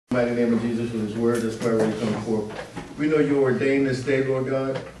Mighty name of Jesus for his word that's probably coming forth. We know you ordained this day, Lord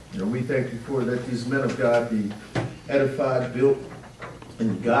God, and we thank you for that these men of God be edified, built,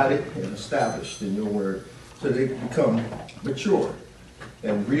 and guided and established in your word so they become mature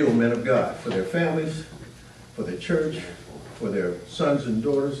and real men of God for their families, for their church, for their sons and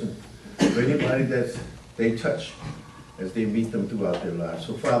daughters, and for anybody that they touch as they meet them throughout their lives.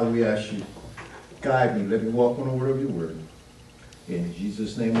 So Father, we ask you, guide me, let me walk on the word of your word. In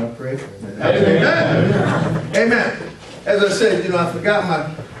Jesus' name I pray. Amen. Amen. As I said, I forgot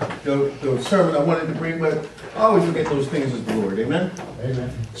the sermon I wanted to bring, but I always forget those things as the Lord. Amen.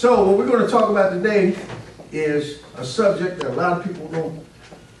 Amen. So what we're going to talk about today is a subject that a lot of people don't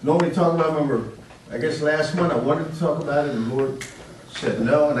normally talk about. I remember, I guess last month I wanted to talk about it, and the Lord said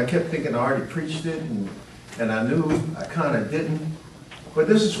no, and I kept thinking I already preached it, and I knew I kind of didn't. But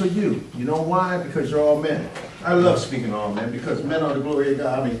this is for you. You know why? Because you're all men. I love speaking to all men because men are the glory of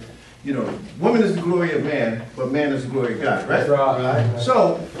God. I mean, woman is the glory of man, but man is the glory of God, right? That's right.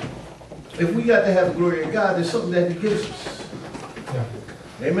 So, if we got to have the glory of God, there's something that he gives us. Yeah.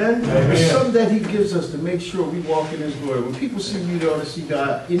 Amen? Amen? There's something that he gives us to make sure we walk in his glory. When people see you, they ought to see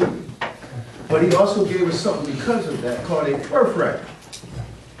God in you. But he also gave us something because of that called a birthright.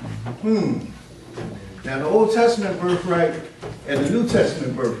 Now, the Old Testament birthright and the New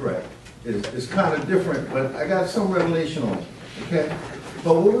Testament birthright is kind of different, but I got some revelation on it, okay?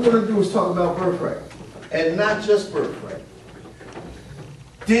 But what we're going to do is talk about birthright, and not just birthright.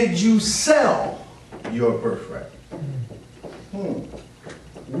 Did you sell your birthright?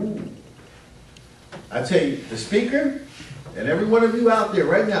 I tell you, the speaker and every one of you out there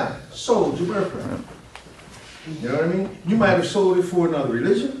right now sold your birthright. You know what I mean? You might have sold it for another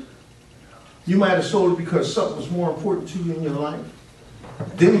religion. You might have sold it because something was more important to you in your life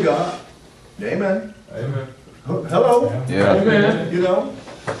than God. Amen. Amen. Hello. Yeah. Amen.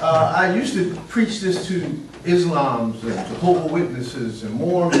 I used to preach this to Islams and Jehovah's Witnesses and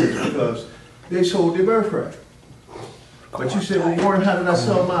Mormons because they sold their birthright. But you said, well, Warren, how did I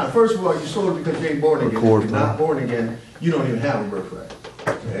sell mine? First of all, you sold it because you ain't born again. If you're not born again, you don't even have a birthright.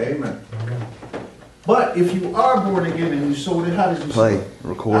 Amen. But if you are born again and you sold it, how did you sell it?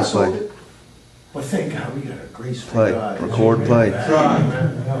 I sold it. But thank God we got a graceful God. Record, play.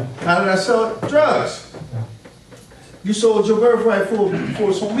 How did I sell it? Drugs. You sold your birthright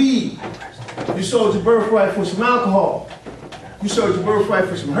for some weed. You sold your birthright for some alcohol. You sold your birthright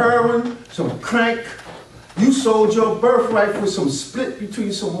for some heroin, some crank. You sold your birthright for some split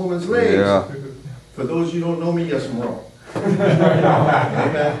between some woman's legs. Yeah. For those of you who don't know me, yes, I'm wrong. Amen.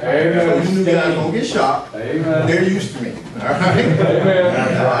 Amen. So you new guys don't get shocked. Amen. They're used to me. All right.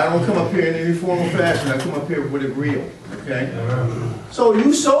 Amen. I don't come up here in any formal fashion. I come up here with it real. Okay. Amen. So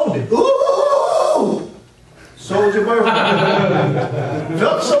you sold it. Ooh! Sold your birthright.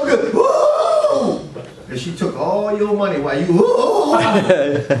 Felt so good. Ooh! And she took all your money while you sold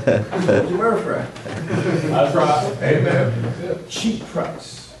your birthright. That's right. Amen. Cheap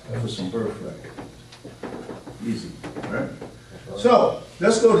price for some birthright. Easy, right? So,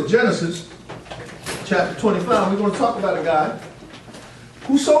 let's go to Genesis chapter 25. We're going to talk about a guy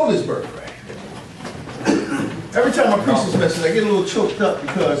who sold his birthright. Every time I preach this message, I get a little choked up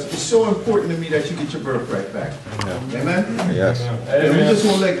because it's so important to me that you get your birthright back. Amen? Yes. And we just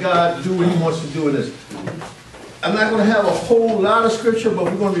want to let God do what he wants to do in this. I'm not going to have a whole lot of scripture, but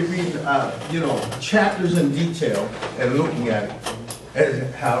we're going to be reading, chapters in detail and looking at it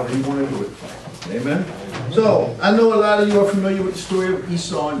as however you want to do it. Amen? So, I know a lot of you are familiar with the story of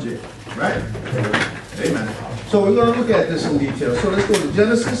Esau and Jacob, right? Amen. So, we're going to look at this in detail. So, let's go to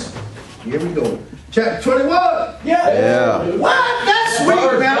Genesis. Here we go. Chapter 21. Yeah. What? That's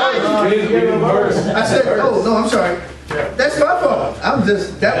sweet, man. I said, oh, no, I'm sorry. That's my fault.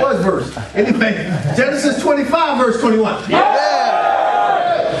 That was verse. Anyway, Genesis 25, verse 21. Yeah.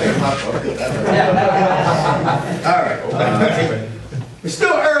 All right. It's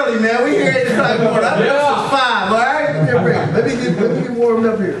still early, man. We here at 8 o'clock in the morning. I'm just 5, all right? Let me get warmed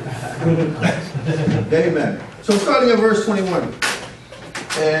up here. Amen. So starting at verse 21.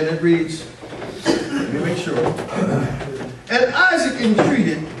 And it reads, let me make sure. And Isaac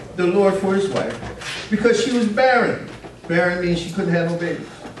entreated the Lord for his wife, because she was barren. Barren means she couldn't have no babies.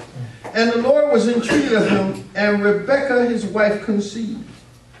 And the Lord was entreated of him, and Rebekah his wife conceived.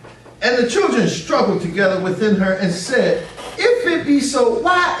 And the children struggled together within her and said, if it be so,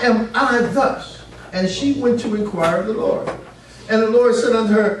 why am I thus? And she went to inquire of the Lord. And the Lord said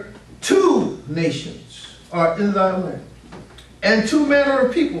unto her, 2 nations are in thy land, and 2 manner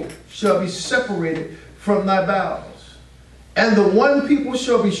of people shall be separated from thy bowels. And the one people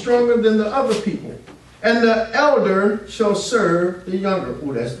shall be stronger than the other people, and the elder shall serve the younger.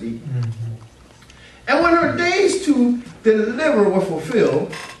 Oh, that's deep. And when her days to deliver were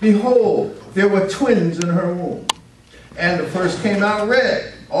fulfilled, behold, there were twins in her womb. And the first came out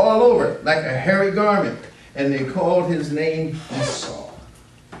red, all over, like a hairy garment, and they called his name Esau.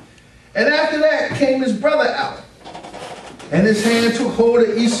 And after that came his brother out, and his hand took hold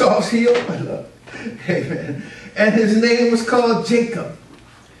of Esau's heel. Amen. And his name was called Jacob.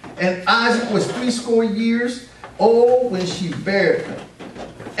 And Isaac was 80 years old when she bare him.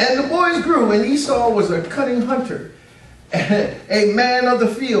 And the boys grew, and Esau was a cunning hunter, a man of the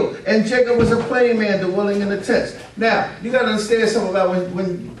field, and Jacob was a plain man dwelling in the tents. Now, you got to understand something about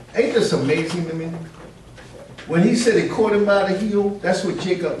when ain't this amazing to me? When he said he caught him by the heel, that's what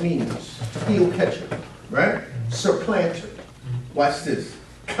Jacob means. Heel catcher, right? Supplanter. Watch this.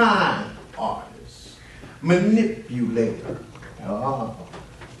 Con artist. Manipulator. Oh.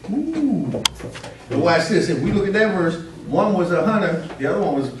 Ooh. And watch this. If we look at that verse, one was a hunter, the other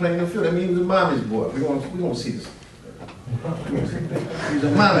one was playing the field. I mean, he was a mommy's boy. We're going to see this. He's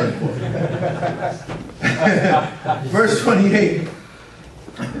a mommy's boy. Verse 28.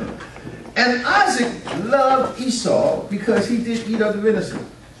 And Isaac loved Esau because he did eat of the venison.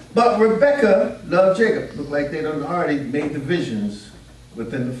 But Rebekah loved Jacob. Looked like they done already made divisions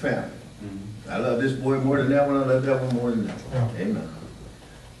within the family. I love this boy more than that one. I love that one more than that one. Amen.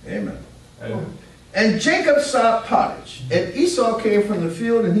 Amen. Amen. And Jacob sought pottage, and Esau came from the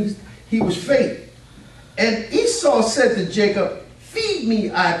field, and he was faint. And Esau said to Jacob, feed me,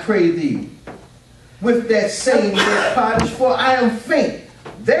 I pray thee, with that same pottage, for I am faint.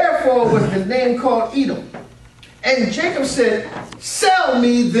 Therefore was the name called Edom. And Jacob said, sell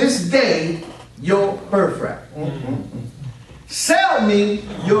me this day your birthright. Sell me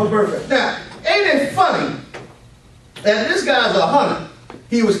your birthright. Now, ain't it funny that this guy's a hunter?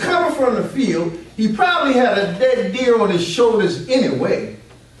 He was coming from the field. He probably had a dead deer on his shoulders anyway,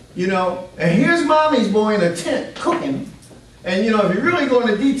 you know. And here's mommy's boy in a tent cooking. And, you know, if you really go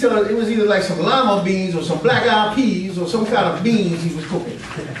into detail, it was either like some lima beans or some black-eyed peas or some kind of beans he was cooking.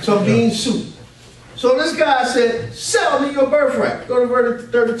 Some bean soup. So this guy said, sell me your birthright. Go to verse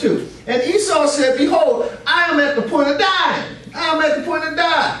 32. And Esau said, behold, I am at the point of dying. I am at the point of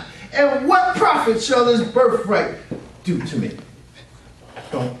dying. And what profit shall this birthright do to me?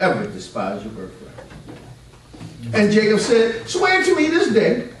 Don't ever despise your birthright. And Jacob said, swear to me this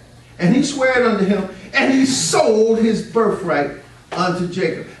day. And he swore unto him, and he sold his birthright unto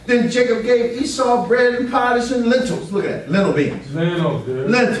Jacob. Then Jacob gave Esau bread and pottage and lentils. Look at that, lentil beans.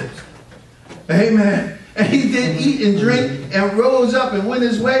 Lentils. Amen. And he did eat and drink and rose up and went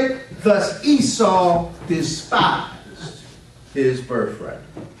his way. Thus Esau despised his birthright.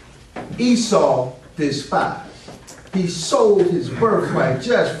 Esau despised. He sold his birthright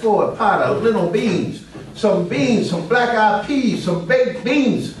just for a pot of lentil beans, some black-eyed peas, some baked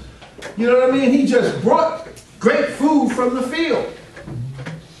beans. You know what I mean? He just brought great food from the field.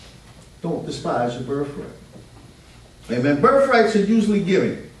 Don't despise your birthright. Amen. Birthrights are usually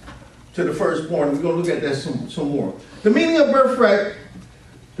given to the firstborn. We're going to look at that some more. The meaning of birthright,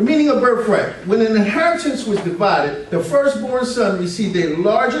 when an inheritance was divided, the firstborn son received a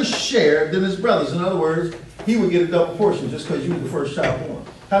larger share than his brothers. In other words, he would get a double portion just because you were the first child born.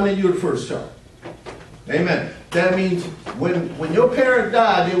 How many of you were the first child? Amen. That means when your parent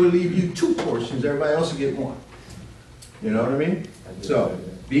died, they would leave you 2 portions. Everybody else would get 1. You know what I mean? So,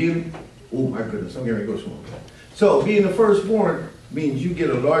 oh my goodness, I'm getting ready to go small. So, being the firstborn means you get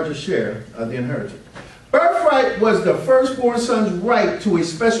a larger share of the inheritance. Birthright was the firstborn son's right to a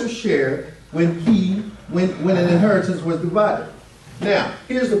special share when an inheritance was divided. Now,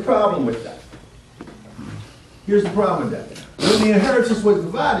 here's the problem with that. Here's the problem with that. When the inheritance was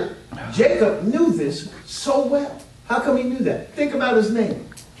divided, Jacob knew this so well. How come he knew that? Think about his name.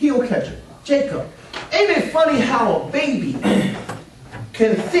 Heel catcher. Jacob. Ain't it funny how a baby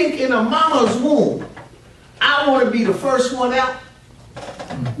can think in a mama's womb, I want to be the first one out?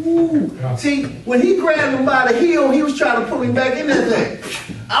 Ooh. See, when he grabbed him by the heel, he was trying to pull him back in that thing.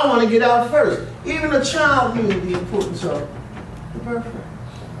 I want to get out first. Even a child knew the importance of the birthright.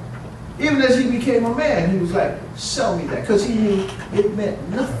 Even as he became a man, he was like, sell me that. Because he knew it meant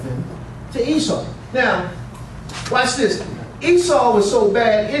nothing to Esau. Now, watch this. Esau was so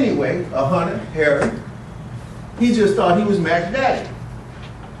bad anyway, a hunter, hairy. He just thought he was Mac's daddy.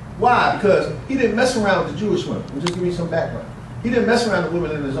 Why? Because he didn't mess around with the Jewish women. I'll just give you some background. He didn't mess around with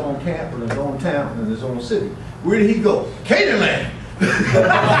women in his own camp or in his own town, in his own city. Where did he go? Canaan land.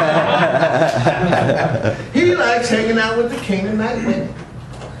 He likes hanging out with the Canaanite women.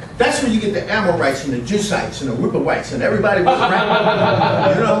 That's when you get the Amorites and the Jebusites and the Reubenites and everybody was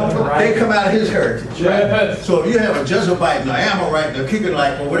around. You know, they come out of his heritage, right? So if you have a Jezebite and an Amorite and a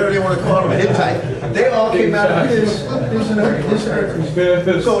Kikionite or whatever they want to call them, a Hittite, they all came out of his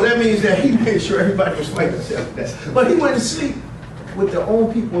heritage. So that means that he made sure everybody was fighting himself. But he went to sleep with the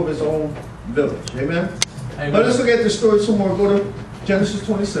own people of his own village. Amen? Amen. But let's look at the story some more. Go to Genesis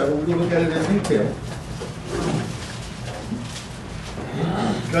 27. We're going to look at it in detail.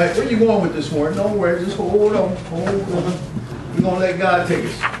 Right, where you going with this morning? Don't worry, just hold on. We're going to let God take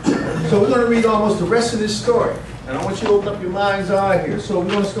us. So we're going to read almost the rest of this story. And I want you to open up your mind's eye here. So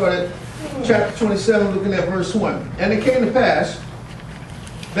we're going to start at chapter 27, looking at verse 1. And it came to pass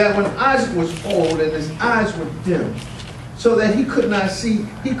that when Isaac was old and his eyes were dim, so that he could not see,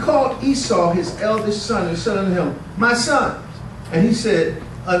 he called Esau his eldest son and said unto him, My son. And he said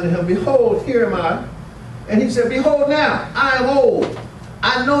unto him, Behold, here am I. And he said, Behold now, I am old.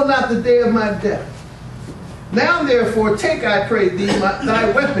 I know not the day of my death. Now therefore take, I pray thee,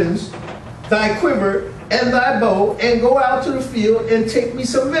 thy weapons, thy quiver, and thy bow, and go out to the field, and take me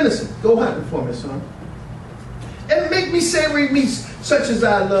some venison. Go hunting for me, son. And make me savory meats, such as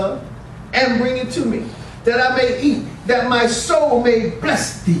I love, and bring it to me, that I may eat, that my soul may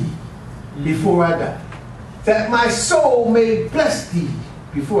bless thee before I die. That my soul may bless thee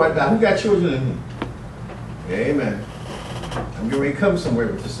before I die. Who got children in here? Amen. I'm getting ready to come somewhere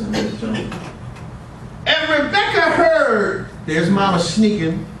with this in a minute, gentlemen. And Rebekah heard, there's mama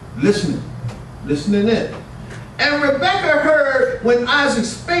sneaking, listening in. And Rebekah heard when Isaac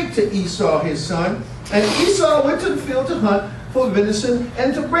spake to Esau his son, and Esau went to the field to hunt for venison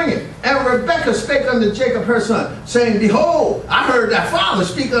and to bring it. And Rebekah spake unto Jacob her son, saying, Behold, I heard thy father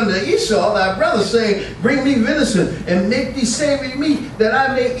speak unto Esau thy brother, saying, Bring me venison, and make thee savory meat, that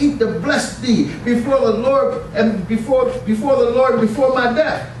I may eat to bless thee before the Lord, and before the Lord, before my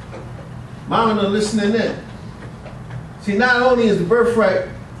death. Mama listening in. See, not only is the birthright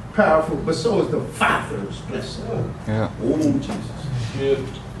powerful, but so is the father's blessing. Yeah. Oh, Jesus. Yeah.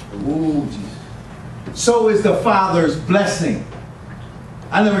 Oh, Jesus. So is the father's blessing.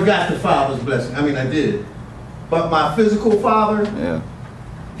 I never got the father's blessing. I mean, I did. But my physical father,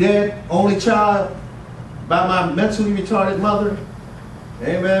 dead, only child, by my mentally retarded mother,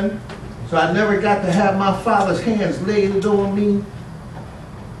 amen. So I never got to have my father's hands laid on me.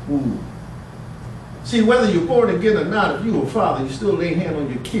 Ooh. See, whether you're born again or not, if you're a father, you still lay hand on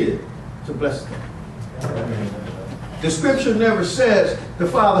your kid to bless them. The scripture never says the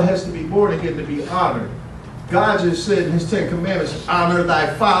father has to be born again to be honored. God just said in his 10 commandments, honor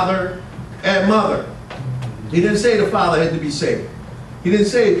thy father and mother. He didn't say the father had to be saved. He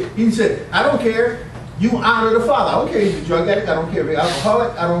said, I don't care. You honor the father. I don't care if he's a drug addict. I don't care if he's an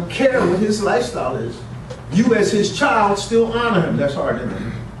alcoholic. I don't care what his lifestyle is. You as his child still honor him. That's hard, isn't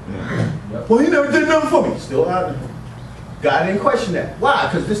it? Yeah. Well, he never did nothing for me. Still honor him. God didn't question that. Why?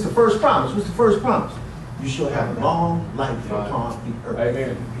 Because this is the first promise. What's the first promise? You shall have a long life upon the earth.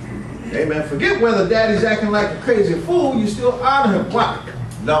 Amen. Amen. Forget whether daddy's acting like a crazy fool, you still honor him. Why?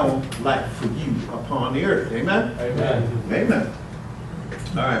 Long life for you upon the earth. Amen? Amen. Amen.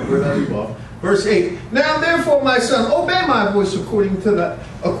 All right, where did I leave off? Verse 8. Now therefore, my son, obey my voice according to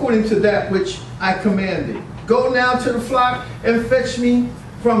that which I commanded. Go now to the flock and fetch me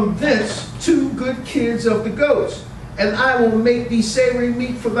from thence 2 good kids of the goats. And I will make thee savory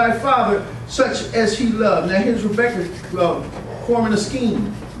meat for thy father, such as he loved. Now here's Rebekah forming a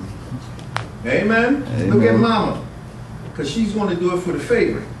scheme. Amen? Look at mama. Because she's going to do it for the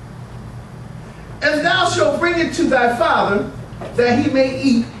favorite. And thou shalt bring it to thy father, that he may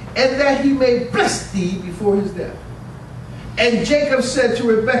eat, and that he may bless thee before his death. And Jacob said to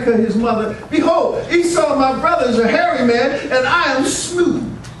Rebekah his mother, Behold, Esau my brother is a hairy man, and I am smooth.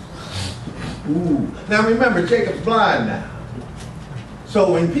 Ooh. Now remember, Jacob's blind now.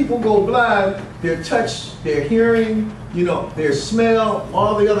 So when people go blind, their touch, their hearing, their smell,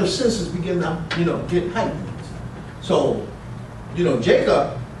 all the other senses begin to, get heightened. So,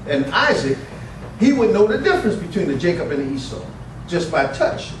 Jacob and Isaac, he would know the difference between the Jacob and the Esau, just by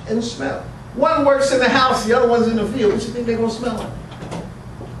touch and smell. One works in the house, the other one's in the field. What you think they're going to smell like?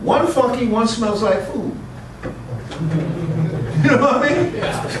 One funky, one smells like food. You know what I mean?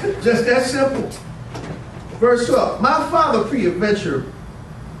 Yeah. Just that simple. Verse 12. My father peradventure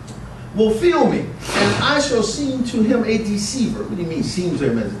will feel me, and I shall seem to him a deceiver. What do you mean seem to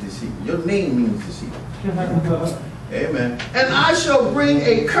him as a deceiver? Your name means deceiver. Amen. And I shall bring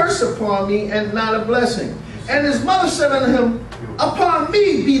a curse upon me and not a blessing. And his mother said unto him, Upon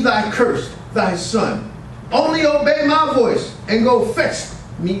me be thy curse, thy son. Only obey my voice, and go fetch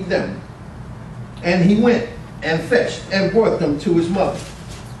me them. And he went and fetched and brought them to his mother.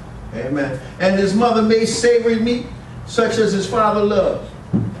 Amen. And his mother made savory meat, such as his father loved.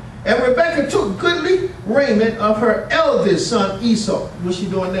 And Rebekah took goodly raiment of her eldest son Esau. What's she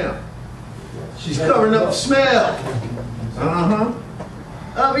doing now? She's covering up the smell.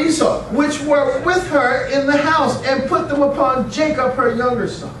 Of Esau, which were with her in the house, and put them upon Jacob, her younger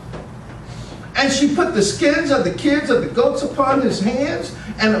son. And she put the skins of the kids of the goats upon his hands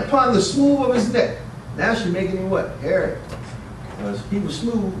and upon the smooth of his neck. Now she's making him what? Hairy. Because he was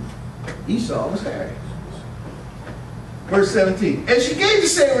smooth, Esau was hairy. Verse 17. And she gave the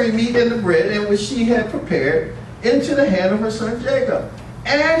savory meat and the bread, and which she had prepared, into the hand of her son Jacob.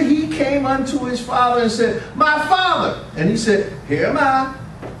 And he came unto his father and said, My father. And he said, Here am I.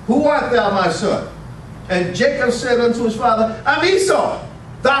 Who art thou, my son? And Jacob said unto his father, I'm Esau,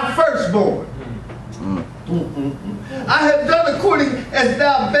 thy firstborn. I have done according as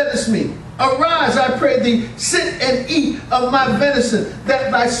thou beddest me. Arise, I pray thee, sit and eat of my venison,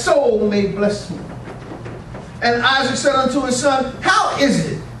 that thy soul may bless me. And Isaac said unto his son, How is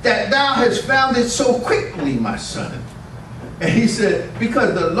it that thou hast found it so quickly, my son? And he said,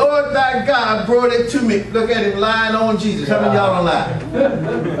 Because the Lord thy God brought it to me. Look at him lying on Jesus. How many of y'all don't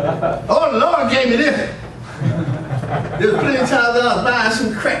lie? Oh, the Lord gave me this. There's plenty of times that I was buying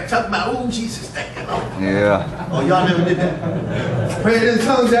some crack, talking about, oh, Jesus, thank you, Lord. Yeah. Oh, y'all never did that? Praying in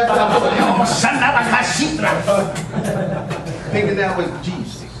tongues after I was thinking that was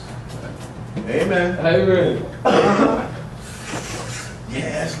Jesus. Amen. Amen.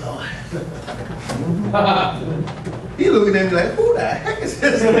 Yes, Lord. He looking at me like, who the heck is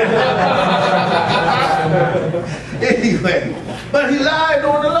this? Anyway, but he lied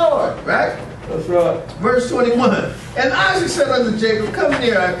on the Lord, right? That's right. Verse 21. And Isaac said unto Jacob, Come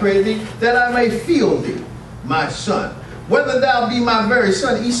near, I pray thee, that I may feel thee, my son, whether thou be my very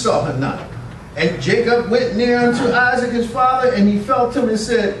son Esau or not. And Jacob went near unto Isaac his father, and he felt him and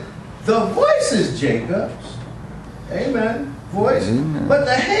said, The voice is Jacob's. Amen. Voice. Amen. But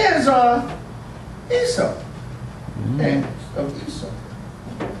the hands are Esau. Hands of Esau.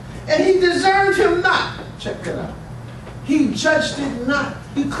 And he discerned him not. Check that out. He judged it not.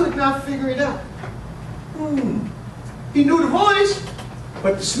 He could not figure it out. He knew the voice,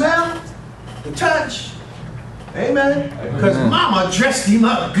 but the smell, the touch. Amen. Because mama dressed him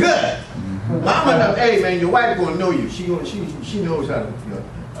up good. Mama, hey man, your wife gonna know you. She knows how to hook you up.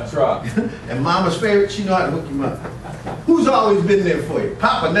 That's right. And mama's favorite, she know how to hook him up. Who's always been there for you?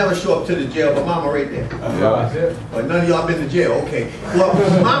 Papa never show up to the jail, but mama right there. That's right. Well, none of y'all been to jail, okay. Well,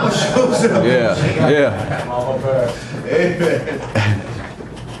 mama shows up. Yeah, yeah. Mama bad. Amen.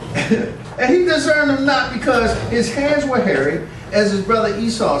 And he discerned him not, because his hands were hairy as his brother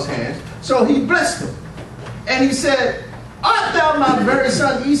Esau's hands. So he blessed him. And he said, Art thou my very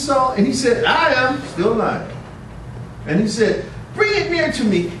son Esau? And he said, I am. Still lying. And he said, Bring it near to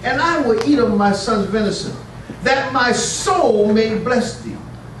me, and I will eat of my son's venison, that my soul may bless thee.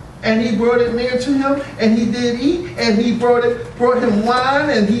 And he brought it near to him, and he did eat, and he brought him wine,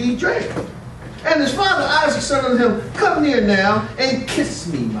 and he drank. And his father Isaac said unto him, Come near now, and kiss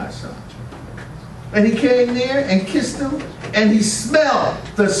me, my son. And he came near and kissed him, and he smelled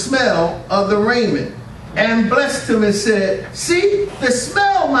the smell of the raiment, and blessed him and said, See, the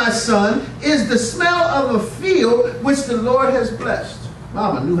smell, my son, is the smell of a field which the Lord has blessed.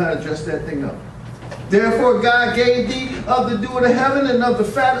 Mama knew how to dress that thing up. Therefore God gave thee of the dew of the heaven, and of the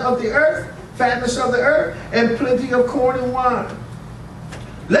fat of the earth, fatness of the earth, and plenty of corn and wine.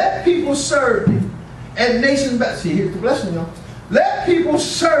 Let people serve thee, and nations bow. See, here's the blessing, y'all. Let people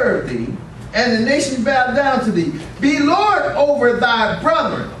serve thee, and the nations bow down to thee. Be Lord over thy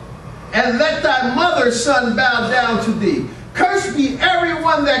brethren, and let thy mother's son bow down to thee. Cursed be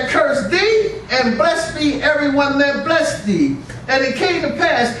everyone that cursed thee, and blessed be everyone that blessed thee. And it came to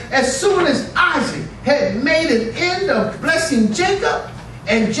pass, as soon as Isaac had made an end of blessing Jacob,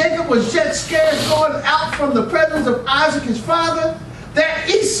 and Jacob was yet scarce going out from the presence of Isaac his father, that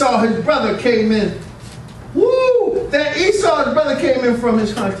Esau his brother came in. Woo! That Esau his brother came in from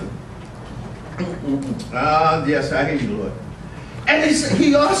his hunting. Yes, I hear you, Lord. And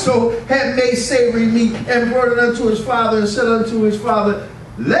he also had made savory meat, and brought it unto his father, and said unto his father,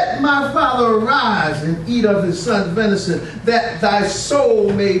 Let my father arise and eat of his son's venison, that thy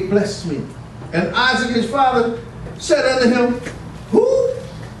soul may bless me. And Isaac his father said unto him, Who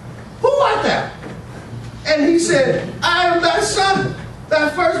art thou? And he said, I am thy son, thy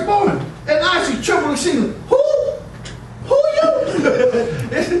firstborn. And Isaac trembled exceedingly. Who you?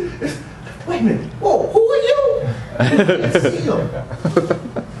 Wait a minute. Whoa, who are you?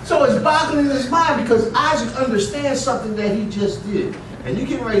 So it's boggling in his mind, because Isaac understands something that he just did. And you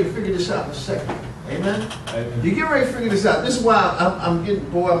get ready to figure this out in a second. Amen? You get ready to figure this out. This is why I'm getting,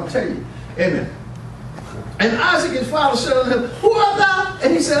 boy, I'm going to tell you. Amen. And Isaac, his father, said unto him, who art thou?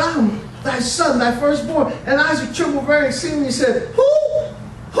 And he said, I am thy son, thy firstborn. And Isaac trembled very exceedingly. He said, who?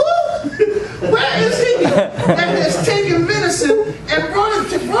 Where is he that has taken venison and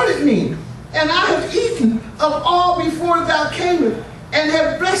brought it me? And I have eaten of all before thou camest, and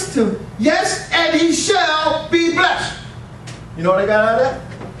have blessed him. Yes, and he shall be blessed. You know what I got out of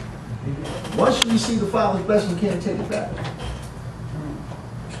that? Once you receive the Father's blessing, you can't take it back.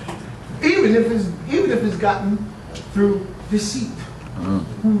 Even if it's gotten through deceit.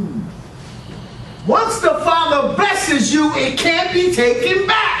 Once the Father blesses you, it can't be taken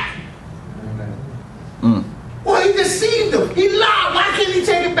back. Well, he deceived him. He lied. Why can't he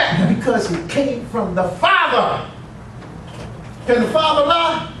take it back? Because it came from the Father. Can the Father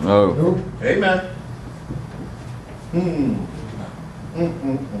lie? No. Amen.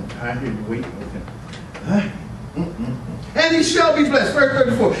 I hear you. Wait. Okay. And he shall be blessed. Verse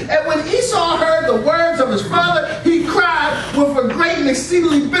 34. And when Esau heard the words of his father, he cried with a great and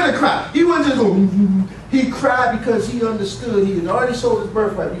exceedingly bitter cry. He wasn't just going, he cried because he understood he had already sold his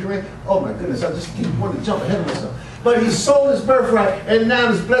birthright. He ran, oh my goodness, I just keep wanting to jump ahead of myself. But he sold his birthright, and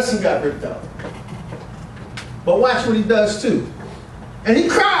now his blessing got ripped out. But watch what he does too. And he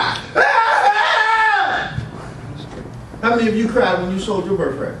cried. Ah! How many of you cried when you sold your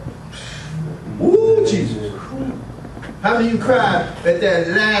birthright? Ooh, Jesus. How many of you cried at that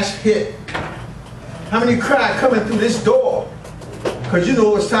last hit? How many of you cried coming through this door? Because you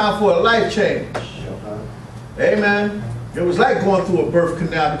know it's time for a life change. Amen. It was like going through a birth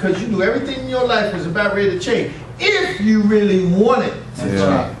canal because you knew everything in your life was about ready to change. If you really wanted to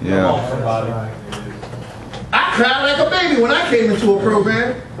change. Yeah. I cried like a baby when I came into a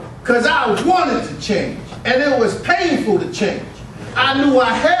program because I wanted to change. And it was painful to change. I knew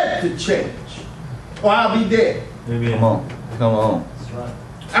I had to change or I'll be dead. Come on. Come on.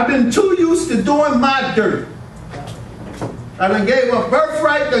 I've been too used to doing my dirt. I done gave up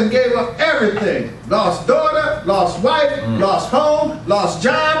birthright, done gave up everything. Lost daughter, lost wife, lost home, lost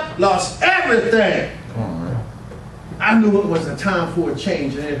job, lost everything. Come on, man. I knew it was a time for a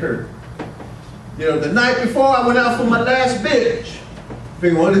change and it hurt. You know, the night before I went out for my last binge.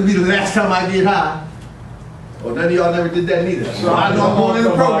 Figured, well, this will be the last time I get high. Well, none of y'all never did that neither. So I know I'm going in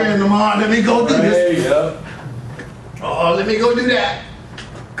the program tomorrow. Let me go do this. Oh, let me go do that.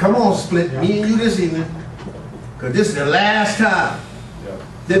 Come on, Split. Me and you this evening. Because this is the last time.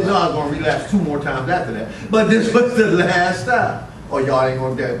 Didn't know I was going to relapse 2 more times after that. But this was the last time. Oh, y'all ain't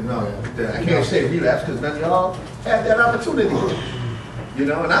going to, no, I can't say relapse because none of y'all had that opportunity. You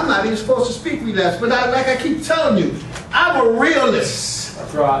know, and I'm not even supposed to speak relapse. But like I keep telling you, I'm a realist.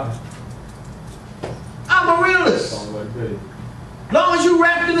 That's right. I'm a realist. As long as you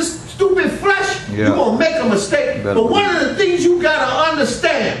wrapped in this stupid flesh, you're going to make a mistake. But one of the things you got to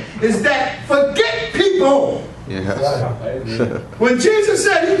understand is that forget people. Yeah. When Jesus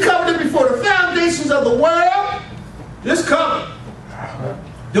said he covered it before the foundations of the world, it's covered.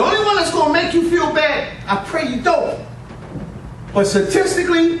 The only one that's going to make you feel bad, I pray you don't. But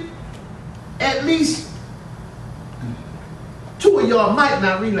statistically, at least 2 of y'all might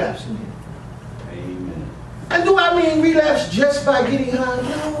not relapse in here. Amen. And do I mean relapse just by getting high?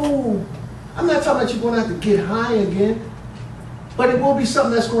 No. I'm not talking about you're going to have to get high again. But it will be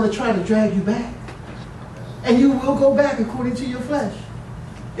something that's going to try to drag you back. And you will go back according to your flesh.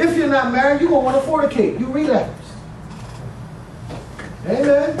 If you're not married, you're going to want to fornicate. You relapse.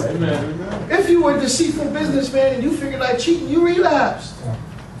 Amen. Amen. If you were a deceitful businessman and you figured out cheating, you relapsed.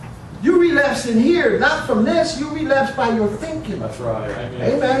 You relapsed in here, not from this. You relapsed by your thinking. That's right. Amen.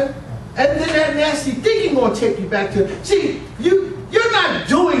 Amen. And then that nasty thinking going to take you back to, see, you're not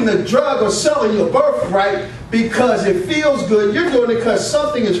doing the drug or selling your birthright because it feels good. You're doing it because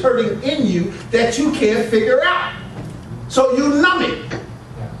something is hurting in you that you can't figure out. So you numb it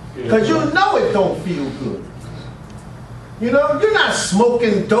because you know it don't feel good. You know, you're not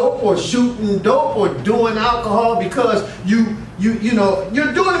smoking dope or shooting dope or doing alcohol because you know,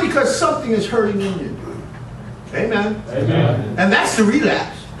 you're doing it because something is hurting in you. Amen. Amen. And that's the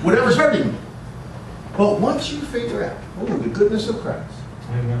relapse, whatever's hurting you. But once you figure out, the goodness of Christ,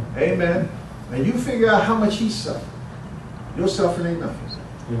 amen, and you figure out how much he suffered, your suffering ain't nothing.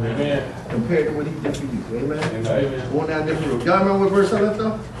 Amen. Compared to what he did for you. Amen. Amen. Going down different road. Y'all remember what verse I left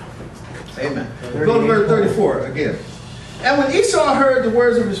off? Amen. Go to verse 34 again. And when Esau heard the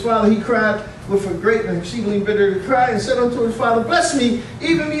words of his father, he cried with a great and exceedingly bitter cry and said unto his father, bless me,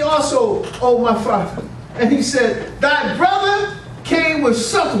 even me also, O my father. And he said, thy brother came with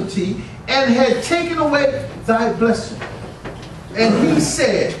subtlety and had taken away thy blessing. And he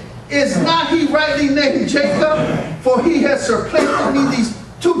said, Is not he rightly named Jacob? For he has supplanted me these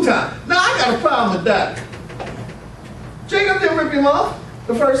 2 times. Now I got a problem with that. Jacob didn't rip him off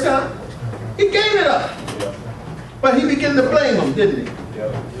the first time. He gave it up. Yep. But he began to blame him, didn't he?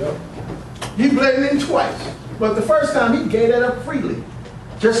 Yep. Yep. He blamed him twice. But the first time he gave it up freely.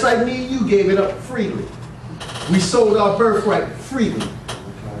 Just like me and you gave it up freely. We sold our birthright freely.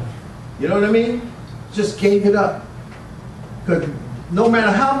 You know what I mean? Just gave it up. Because no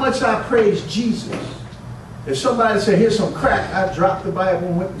matter how much I praise Jesus, if somebody said, here's some crack, I dropped the Bible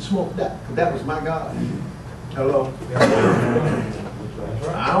and went and smoked that. Because that was my God. Hello?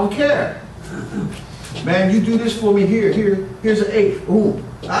 I don't care. Man, you do this for me here. Here's an 8. Ooh.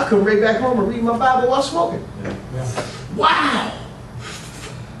 I come right back home and read my Bible while smoking. Wow.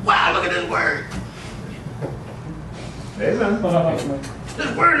 Wow, look at this word. Amen.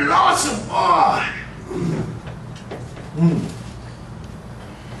 This word is awesome. Oh.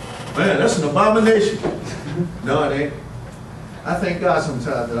 Man, that's an abomination. No, it ain't. I thank God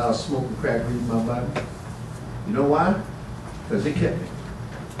sometimes that I'll smoke and crack reading my Bible. You know why? Because it kept me.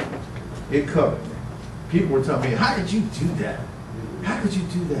 It covered me. People were telling me, how could you do that? How could you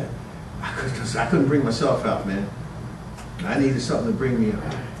do that? Because I couldn't bring myself out, man. I needed something to bring me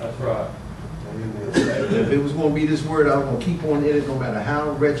out. That's right. If it was going to be this word, I was going to keep on in it no matter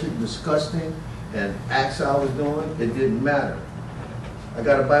how wretched, disgusting, and acts I was doing. It didn't matter. I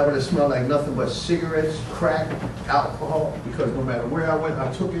got a Bible that smelled like nothing but cigarettes, crack, alcohol, because no matter where I went,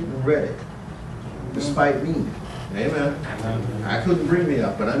 I took it and read it, despite me. Amen. I couldn't bring me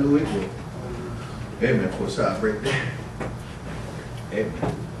up, but I knew it would. Amen. For a side break there.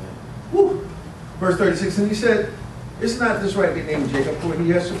 Amen. Woo. Verse 36, and he said, it's not this rightly named Jacob, for he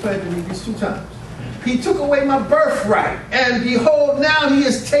has supplanted me these 2 times. He took away my birthright, and behold, now he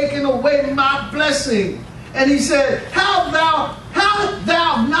has taken away my blessing. And he said, how thou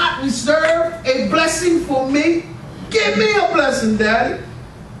not reserved a blessing for me? Give me a blessing, Daddy.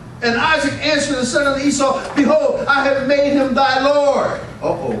 And Isaac answered the son of Esau, behold, I have made him thy Lord.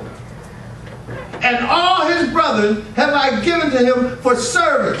 Uh-oh. And all his brethren have I given to him for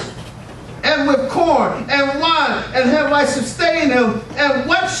service, and with corn and wine, and have I sustained him. And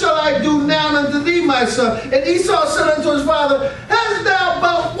what shall I do now unto thee, my son? And Esau said unto his father, hast thou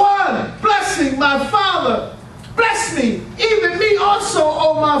but one blessing, my father? Bless me, even me also,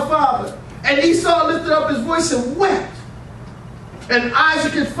 O my father. And Esau lifted up his voice and wept. And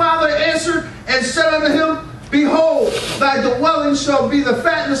Isaac his father answered and said unto him, behold, thy dwelling shall be the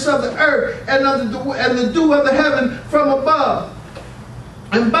fatness of the earth, and the dew of the heaven from above.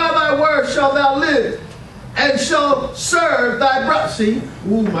 And by thy word shalt thou live, and shall serve thy brother. See?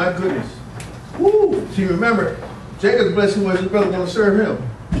 Ooh, my goodness. Ooh. See, remember, Jacob's blessing was his brother going to serve him.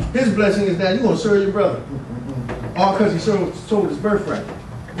 His blessing is that you're going to serve your brother. All because he sold his birthright.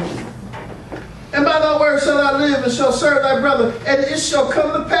 And by thy word shalt thou live, and shall serve thy brother. And it shall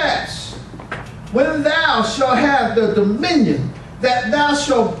come to pass, when thou shalt have the dominion, that thou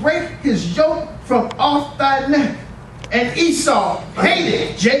shalt break his yoke from off thy neck. And Esau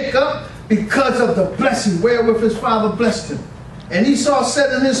hated Jacob because of the blessing wherewith his father blessed him. And Esau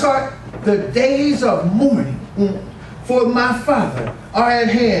said in his heart, the days of mourning for my father are at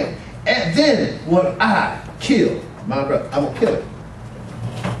hand, and then will I kill my brother. I'm going to kill it.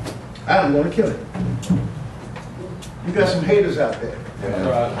 I'm going to kill it. You got some haters out there.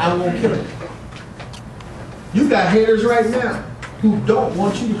 I'm going to kill it. You got haters right now who don't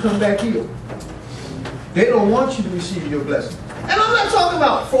want you to come back here. They don't want you to receive your blessing. And I'm not talking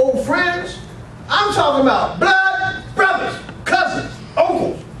about old friends. I'm talking about blood brothers, cousins,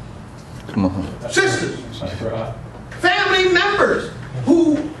 uncles, sisters, family members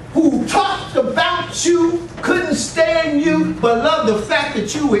who talked about you, couldn't stand you, but loved the fact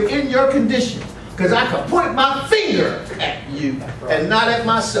that you were in your condition. Because I could point my finger at you and not at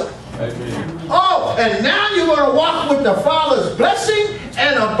myself. Oh, and now you're going to walk with the Father's blessing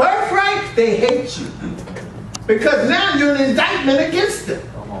and a birthright? They hate you. Because now you're an indictment against them.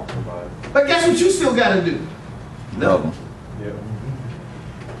 But guess what you still got to do? No.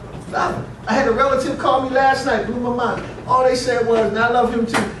 Nothing. I had a relative call me last night, blew my mind. All they said was, and I love him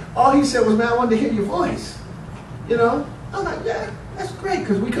too, all he said was, man, I wanted to hear your voice. You know? I was like, yeah, that's great,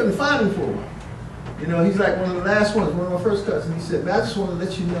 because we couldn't find him for a while. You know, he's like one of the last ones, one of my first cousins. He said, man, I just want to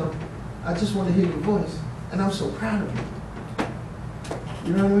let you know, I just want to hear your voice, and I'm so proud of you.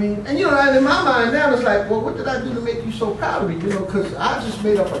 You know what I mean? And you know, and in my mind now, it's like, well, what did I do to make you so proud of me? You know, because I just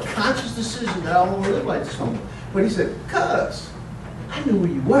made up a conscious decision that I want to live like this. But he said, cuz, I knew where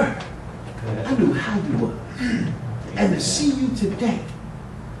you were. I knew how you were. And to see you today,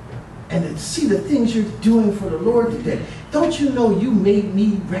 and to see the things you're doing for the Lord today. Don't you know you made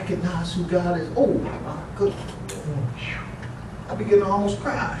me recognize who God is? Oh my goodness. I began to almost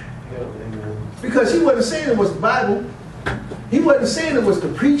cry. Because he wasn't saying it was the Bible. He wasn't saying it was the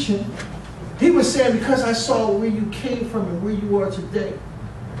preaching. He was saying, because I saw where you came from and where you are today,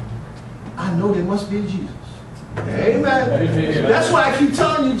 I know there must be a Jesus. Amen. That's why I keep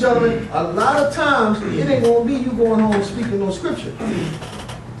telling you, gentlemen, a lot of times it ain't going to be you going home speaking no scripture.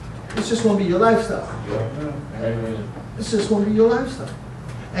 It's just going to be your lifestyle. It's just going to be your lifestyle.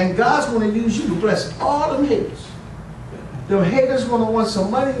 And God's going to use you to bless all them haters. Them haters going to want some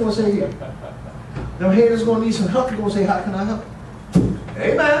money, going to say, here. Them haters going to need some help, you're going to say, how can I help?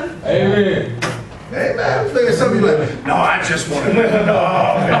 Amen. Amen. Amen. Look at some of you like, no, I just want to. No,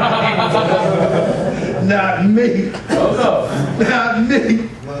 not me. Oh, no. Not me.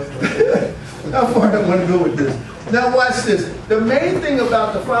 How far do I want to go with this? Now watch this. The main thing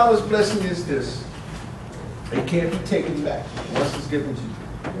about the Father's blessing is this. It can't be taken back once it's given to you.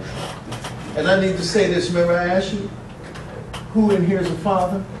 And I need to say this. Remember I asked you, who in here is a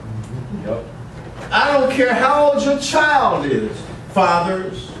father? Yep. I don't care how old your child is.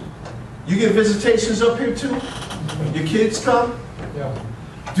 Fathers, you get visitations up here too? Your kids come? Yeah.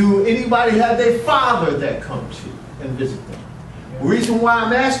 Do anybody have their father that comes here and visit them? The reason why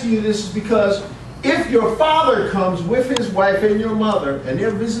I'm asking you this is because if your father comes with his wife and your mother and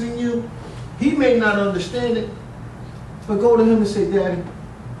they're visiting you, he may not understand it, but go to him and say, Daddy,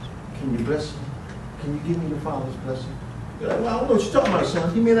 can you bless me? Can you give me your father's blessing? You're like, well, I don't know what you're talking about,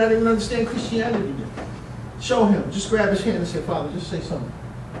 son. He may not even understand Christianity yet. Show him. Just grab his hand and say, Father, just say something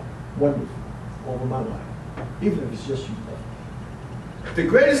wonderful over my life, even if it's just you. The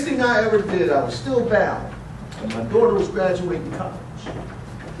greatest thing I ever did, I was still bound, and my daughter was graduating college.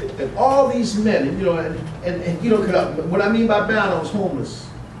 And all these men, and, you know, and you know, what I mean by bound, I was homeless.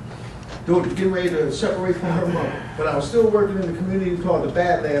 Getting ready to separate from her mother. But I was still working in the community called the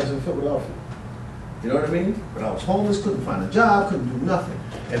Badlands in Philadelphia. You know what I mean? But I was homeless, couldn't find a job, couldn't do nothing.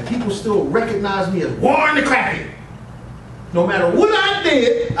 And people still recognized me as Warren the Crackhead. No matter what I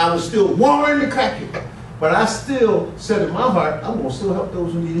did, I was still Warren the Crackhead. But I still said in my heart, I'm going to still help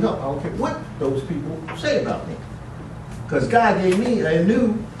those who need help. I don't care what those people say about me. Because God gave me a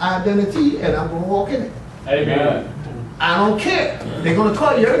new identity, and I'm going to walk in it. Amen. I don't care. They're going to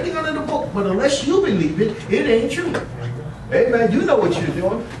call you everything under the book, but unless you believe it, it ain't true. Amen. You know what you're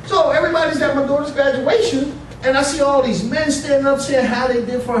doing. So everybody's at my daughter's graduation, and I see all these men standing up saying how they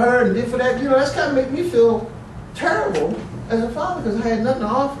did for her and did for that. You know, that's kind of make me feel terrible as a father because I had nothing to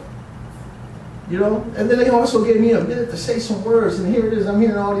offer. You know, and then they also gave me a minute to say some words, and here it is. I'm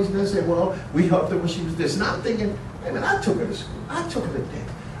hearing all these men say, well, we helped her when she was this. And I'm thinking, hey, man, I took her to school. I took her to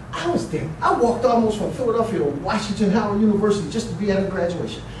dance. I was there. I walked almost from Philadelphia to Washington Howard University just to be at her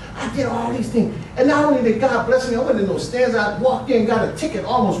graduation. I did all these things. And not only did God bless me, I went in those stands. I walked in, got a ticket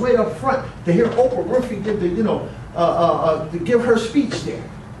almost right up front to hear Oprah Winfrey give the, you know, to give her speech there.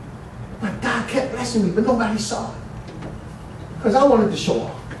 But God kept blessing me, but nobody saw it. Because I wanted to show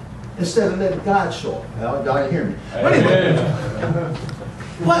off instead of letting God show off. Y'all didn't hear me. But anyway,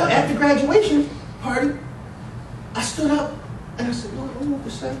 but at the graduation party, I stood up and I said, Lord, I don't know what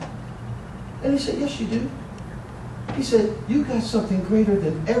to say. And he said, yes, you do. He said, you got something greater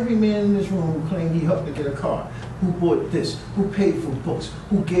than every man in this room who claimed he helped to get a car, who bought this, who paid for books,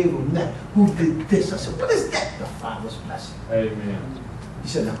 who gave them that, who did this. I said, what is that? The Father's blessing. Amen. He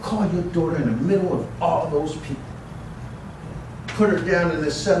said, now call your daughter in the middle of all those people. Put her down in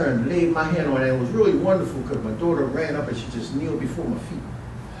the center and laid my hand on her. And it was really wonderful because my daughter ran up and she just kneeled before my feet.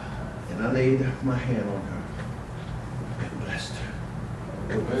 And I laid my hand on her and blessed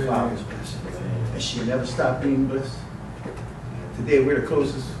her with the Father's blessing. And she never stopped being blessed. Today we're the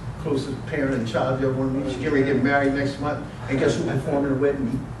closest parent and child you ever want to meet. She's getting ready to get married next month. And guess who performed in the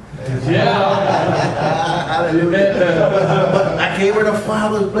wedding? Yeah. Hallelujah. I gave her the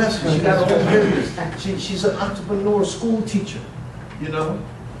Father's blessing. She got her own business. She's an entrepreneur, school teacher, you know,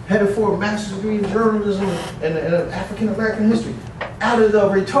 headed for a master's degree in journalism and African American history. Out of the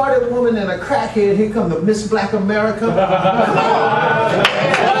retarded woman and a crackhead, here come the Miss Black America. Come on.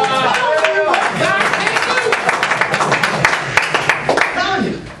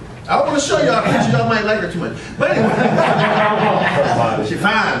 I want to show y'all a picture. Y'all might like her too much. But anyway. She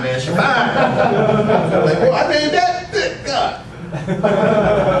fine, man. She fine. Like, well, I made that. Good God.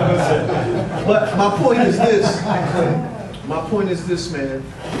 But my point is this. My point is this, man.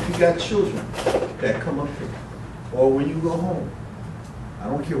 If you got children that come up here, or when you go home, I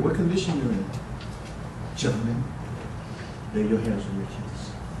don't care what condition you're in, gentlemen, lay your hands on your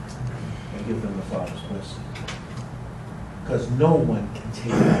kids and give them the Father's blessing. Because no one can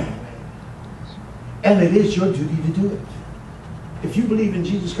take it away. And it is your duty to do it. If you believe in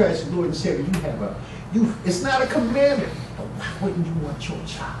Jesus Christ as Lord and Savior, it's not a commandment. But why wouldn't you want your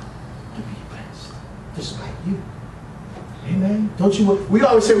child to be blessed? Just like you. Amen. Don't you want, we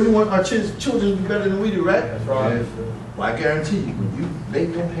always say we want our children to be better than we do, right? That's right. Yeah. Well, I guarantee you, when you lay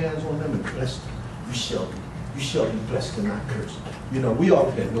your hands on them and bless them, you shall be blessed and not cursed. You know, we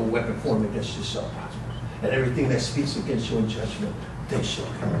all get no weapon formed against you shall prosper. And everything that speaks against you in judgment, they shall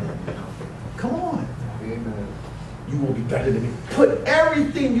condemn. Come on. Amen. You will be better than me. Put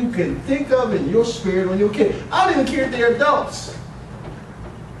everything you can think of in your spirit on your kid. I don't even care if they're adults.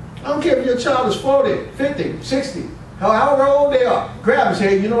 I don't care if your child is 40, 50, 60, however old they are. Grab them and say,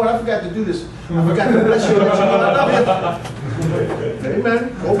 hey, you know what, I forgot to do this. I forgot to bless you and let you know I love you.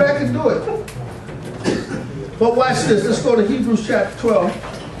 Amen. Go back and do it. But watch this. Let's go to Hebrews chapter 12.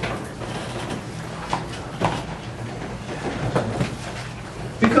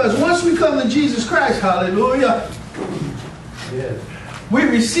 Because once we come to Jesus Christ, hallelujah, yes, we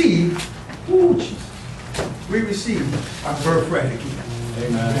receive, we receive our birthright again.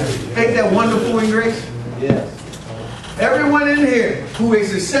 Amen. Ain't that wonderful in grace? Yes. Everyone in here who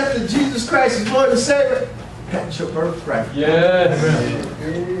has accepted Jesus Christ as Lord and Savior, that's your birthright. Yes.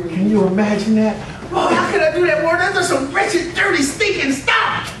 Can you imagine that? Oh, how can I do that, Lord? That's some wretched, dirty, stinking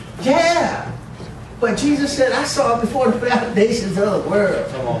stuff. Yeah. But Jesus said, I saw it before the foundations of the world.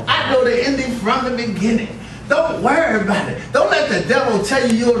 I know the ending from the beginning. Don't worry about it. Don't let the devil tell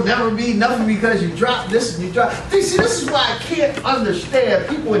you you'll never be nothing because you dropped this and you dropped. See, this is why I can't understand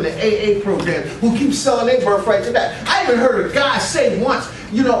people in the AA program who keep selling their birthright to that. I even heard a guy say once,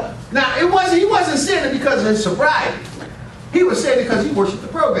 you know, now he wasn't saying it because of his sobriety. He was saying it because he worshiped the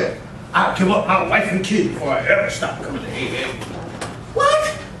program. I'll give up my wife and kid before I ever stop coming to AA.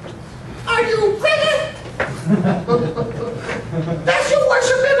 What? Are you crazy? That's your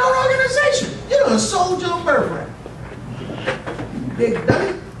worshiping our organization. You done sold your birthright. Big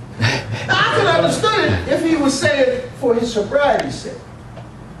dummy. Now I could understand it if he was saying for his sobriety's sake.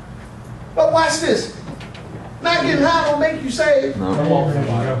 But watch this. Not getting high don't make you saved. Come on,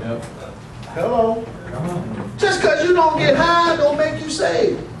 somebody. Yep. Hello. Just because you don't get high don't make you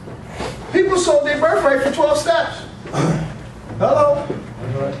saved. People sold their birthright for 12 steps. Hello.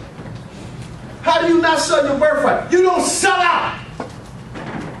 How do you not sell your birthright? You don't sell out.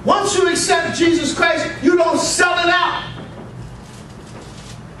 Once you accept Jesus Christ, you don't sell it out.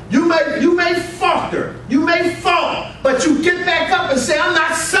 You may falter, you may fall, but you get back up and say, I'm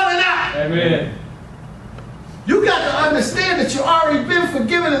not selling out. Amen. You got to understand that you've already been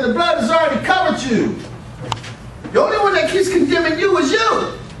forgiven and the blood has already covered you. The only one that keeps condemning you is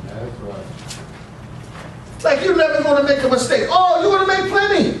you. That's right. Like you're never going to make a mistake. Oh, you're going to make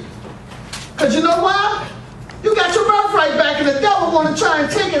plenty. Because you know why? You got your birthright back and the devil want to try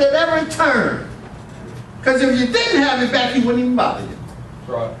and take it at every turn. Because if you didn't have it back, he wouldn't even bother you. That's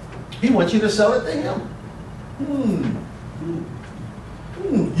right. He wants you to sell it to him.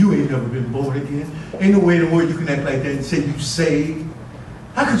 You ain't never been born again. Ain't no way in the world you can act like that and say you saved.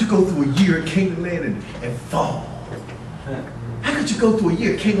 How could you go through a year of Canaan land and fall? How could you go through a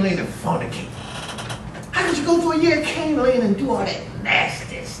year of Canaan land and fornicate? How could you go through a year of Canaan land and do all that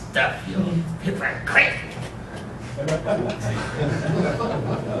nasty stuff, you hypocrite?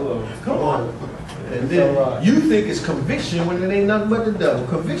 Hello. Come on. And then you think it's conviction when it ain't nothing but the devil.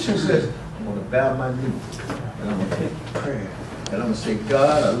 Conviction says, I'm going to bow my knee and I'm going to take prayer. And I'm going to say,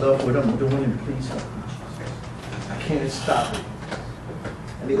 God, I love what I'm doing and please help me, Jesus. I can't stop it.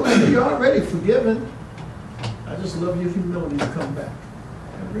 And he goes, you're already forgiven. I just love your humility to come back.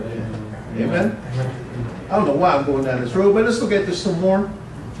 Amen? I don't know why I'm going down this road, but let's look at this some more.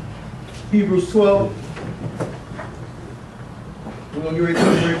 Hebrews 12. We're going to get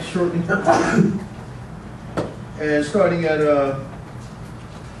ready to break shortly. And starting at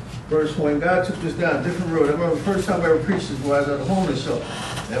verse 1, God took this down a different road. I remember the first time I ever preached this was at a homeless shelter.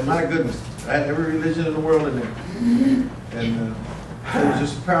 And my goodness, I had every religion in the world in there. And it was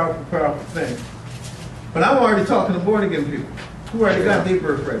just a powerful, powerful thing. But I'm already talking to born again people who already got their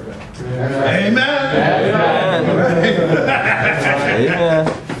birthright back. Amen. Amen. Amen.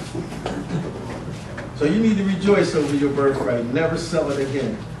 So you need to rejoice over your birthright. Never sell it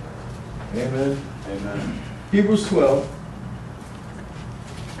again. Amen. Amen. Hebrews 12,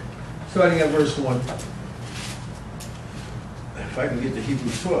 starting at verse 1. If I can get to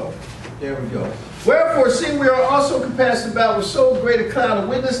Hebrews 12. There we go. Wherefore, seeing we are also compassed about with so great a cloud of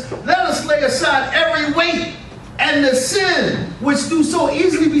witness, let us lay aside every weight and the sin which do so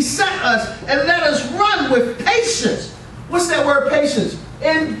easily beset us, and let us run with patience. What's that word patience?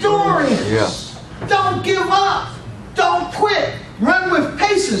 Endurance. Yeah. Don't give up. Don't quit. run with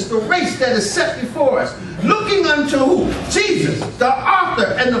patience the race that is set before us, looking unto who? Jesus, the author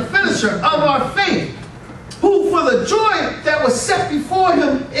and the finisher of our faith, who for the joy that was set before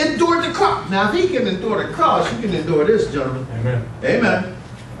him endured the cross. Now, if he can endure the cross, you can endure this, gentlemen. Amen. Amen.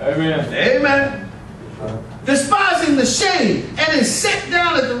 Amen. Amen. Despising the shame, and is set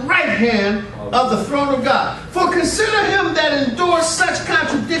down at the right hand of the throne of God. For consider him that endures such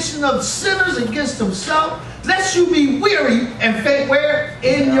contradiction of sinners against himself, lest you be weary and faint where?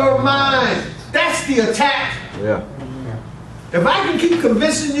 In your mind. That's the attack. Yeah. If I can keep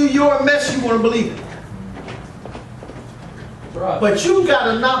convincing you you're a mess, you want to believe it. Right. But you got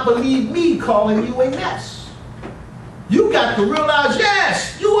to not believe me calling you a mess. You got to realize,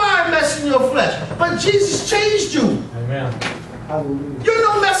 yes, you are a mess in your flesh, but Jesus changed you. Amen. You're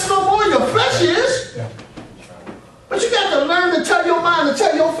no mess no more, your flesh is. Yeah. But you got to learn to tell your mind, to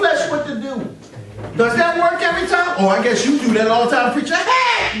tell your flesh what to do. Does that work every time? Oh, I guess you do that all the time, preacher.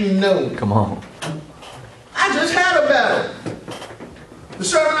 Heck no. Come on. I just had a battle. The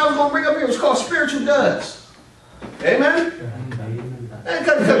sermon I was going to bring up here was called Spiritual Duds. Amen? I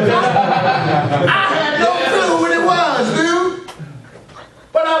had no clue what it was, dude.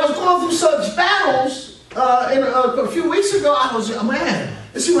 But I was going through such battles a few weeks ago. I was, man,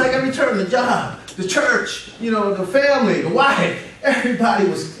 it seemed like every turn, the job, the church, you know, the family, the wife, everybody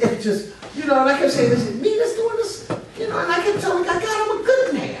was, it just, you know, and I kept saying, is it me that's doing this? You know, and I kept telling God, I'm a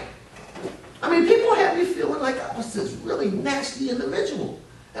good man. I mean, people had me feeling like I was this really nasty individual.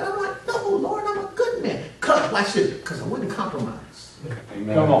 And I'm like, no, Lord, I'm a good man. Watch this, because I wouldn't compromise.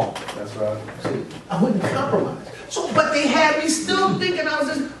 Amen. Come on. That's right. See, I wouldn't compromise. So, but they had me still thinking I was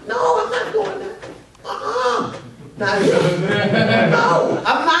just, no, I'm not doing that. Not here. No,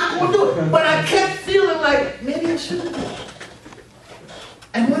 I'm not going to do it. But I kept feeling like, maybe I should have done it.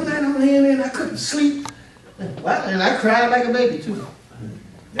 And one night I'm laying there and I couldn't sleep. Well, and I cried like a baby too.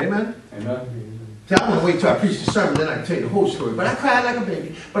 Amen? Amen. See, I want to wait till I preach the sermon, then I can tell you the whole story. But I cried like a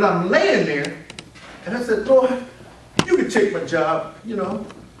baby. But I'm laying there, and I said, Lord, you can take my job, you know.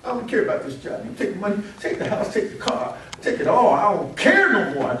 I don't care about this job. You take the money, take the house, take the car, take it all. I don't care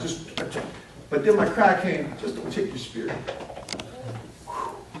no more. But then my cry came, just don't take your spirit.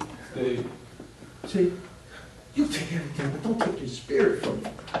 See, you take everything, but don't take your spirit from me.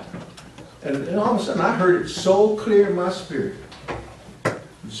 And all of a sudden, I heard it so clear in my spirit.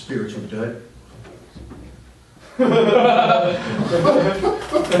 You spiritual dud.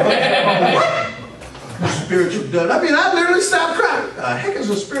 Spiritual dud. I mean, I literally stopped crying. The heck is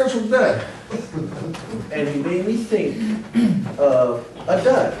a spiritual dud? And he made me think of a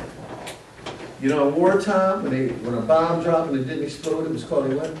dud. You know, in wartime, when a bomb dropped and it didn't explode, it was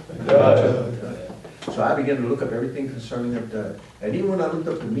called a what? Dud. So I began to look up everything concerning a dud. And even when I looked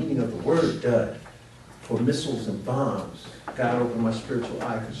up the meaning of the word dud for missiles and bombs, God opened my spiritual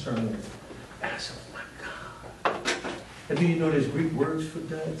eye concerning it. And I said, oh my God. And do you know there's Greek words for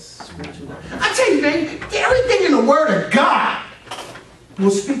duds? Spiritual duds? I tell you, man, everything in the word of God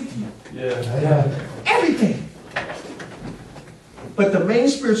will speak to you. Yeah. Everything. But the main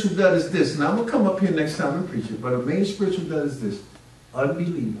spiritual dud is this, and I'm going to come up here next time and preach it, but the main spiritual dud is this: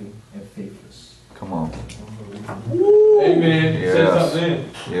 unbelieving and faithless. Come on. Ooh. Amen. Yes. Say something.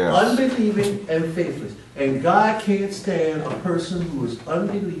 Yes. Unbelieving and faithless. And God can't stand a person who is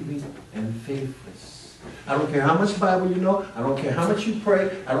unbelieving and faithless. I don't care how much Bible you know. I don't care how much you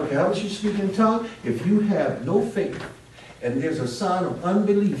pray. I don't care how much you speak in tongues. If you have no faith and there's a sign of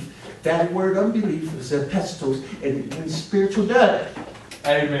unbelief, that word unbelief is a pestos and spiritual death.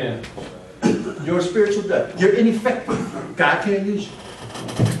 Amen. You're a spiritual death. You're ineffective. God can't use you.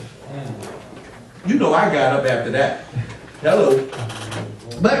 You know I got up after that. Hello.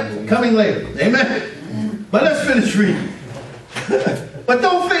 But coming later. Amen. But let's finish reading. But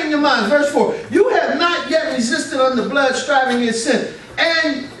don't faint in your minds. Verse 4. You have not yet resisted unto blood, striving in sin.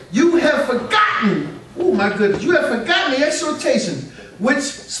 And you have forgotten. Oh my goodness. You have forgotten the exhortation which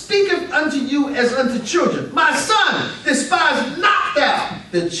speaketh unto you as unto children. My son, despise not thou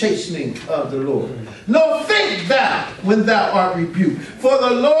the chastening of the Lord. Nor think thou when thou art rebuked. For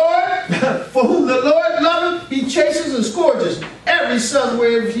the Lord, for whom the Lord loveth, he chastens and scourges every son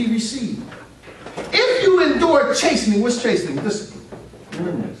wherever he received. If you endure chastening, what's chastening?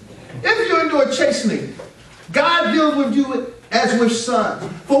 Discipline. If you endure chastening, God deals with you as with sons.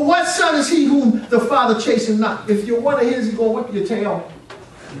 For what son is he whom the Father chasteneth not? If you're one of his, he's going to whip your tail.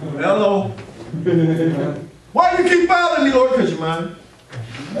 Hello. Why do you keep bothering me, Lord? Because you're mine.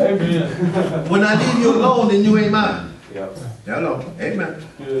 Amen. When I leave you alone, then you ain't mine. Yep. Hello. Amen.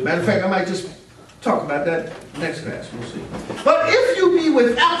 Good. Matter of fact, I might just talk about that next class. We'll see. But if you be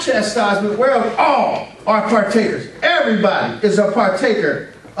without chastisement, whereof all are partakers. Everybody is a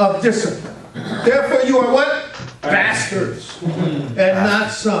partaker of discipline. Therefore you are what? Bastards, and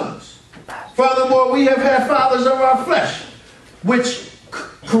not sons. Furthermore, we have had fathers of our flesh, which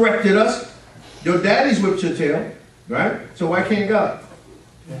corrected us. Your daddies whipped your tail, right? So why can't God?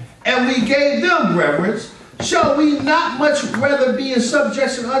 And we gave them reverence. Shall we not much rather be in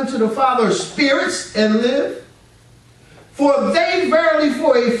subjection unto the Father of spirits and live? For they verily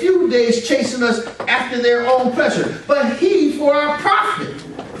for a few days chasten us after their own pleasure, but he for our profit,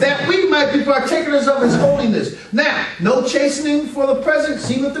 that we might be partakers of his holiness. Now, no chastening for the present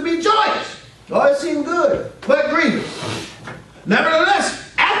seemeth to be joyous. Oh, it seemed good, but grievous.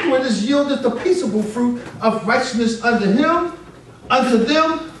 Nevertheless, afterward is yielded the peaceable fruit of righteousness unto him, unto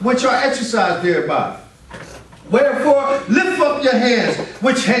them which are exercised thereby. Wherefore, lift up your hands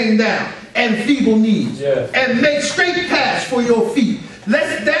which hang down, and feeble knees, and make straight paths for your feet.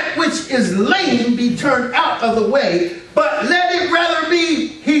 Let that which is lame be turned out of the way, but let it rather be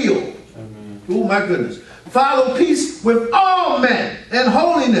healed. Oh my goodness. Follow peace with all men and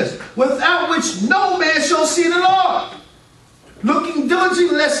holiness, without which no man shall see the Lord. Looking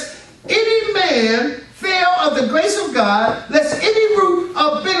diligently lest any man fail of the grace of God, lest any root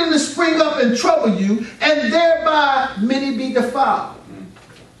of bitterness spring up and trouble you, and thereby many be defiled.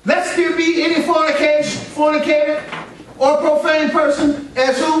 Lest there be any fornicator or profane person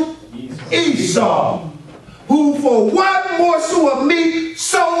as who? Esau, who for one morsel of meat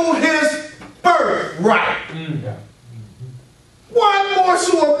sold his birthright. One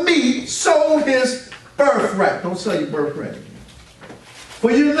morsel of meat sold his birthright. Don't sell your birthright. For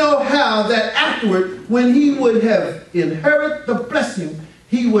you know how that afterward, when he would have inherited the blessing,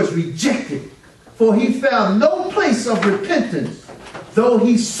 he was rejected. For he found no place of repentance, though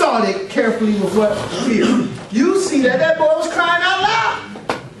he sought it carefully with what? Fear. You see that boy was crying out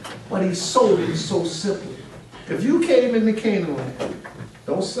loud. But he sold it so simply. If you came into Canaan land,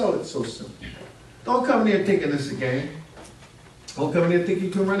 don't sell it so simple. Don't come in here thinking it's a game. Don't come in here thinking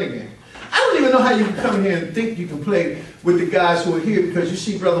you can run a game. I don't even know how you can come here and think you can play with the guys who are here, because you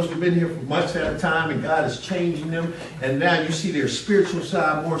see brothers who've been here for months at a time and God is changing them, and now you see their spiritual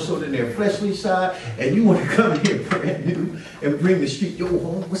side more so than their fleshly side, and you want to come here brand new and bring the street, yo,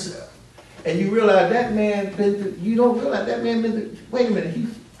 home, what's up? And you realize that man you don't realize that man wait a minute,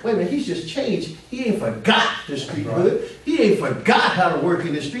 he's just changed. He ain't forgot the street good. He ain't forgot how to work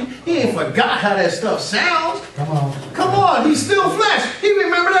in the street. He ain't forgot how that stuff sounds. Come on, he's still flesh. He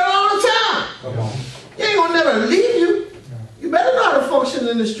remember that all the time. He ain't gonna never leave you. You better know how to function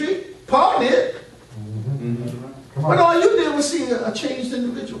in the street. Paul did. But all you did was see a changed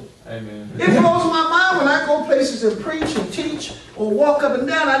individual. Amen. It blows my mind when I go places and preach and teach or walk up and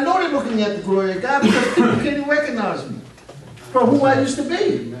down. I know they're looking at the glory of God because people can't even recognize me for who I used to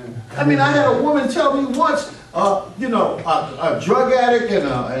be. I mean, I had a woman tell me once, a drug addict and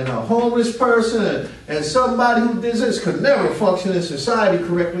a homeless person and somebody who did this could never function in society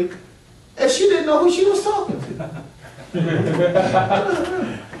correctly, and she didn't know who she was talking to.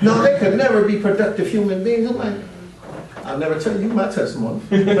 No, they could never be productive human beings. I'm like, I'll never tell you my testimony.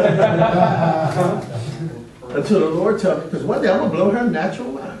 Until the Lord tells me, because one day I'm going to blow her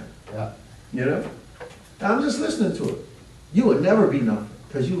natural mind. You know? I'm just listening to it. You would never be nothing,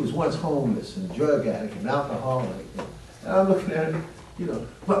 because you was once homeless and drug addict and alcoholic. And I'm looking at it,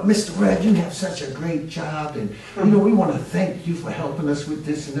 but Mr. Red, you have such a great job, and we want to thank you for helping us with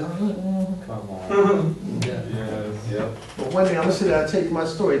this and that. Come on. Yes. But one day I'm going to sit down and tell you my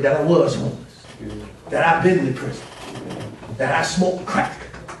story, that I was homeless, that I've been in prison, that I smoked crack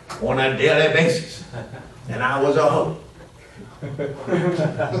on a daily basis, and I was a hoe. You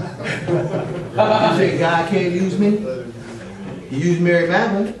think God can't use me? He used Mary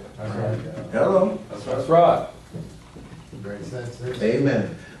Magdalene. Hello. That's right.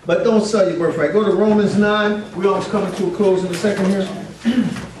 Amen. But don't sell your birthright. Go to Romans 9. We're almost coming to a close in a second here.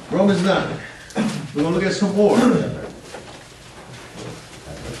 Romans 9. We're going to look at some more.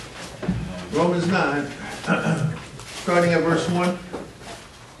 Romans 9, starting at verse 1.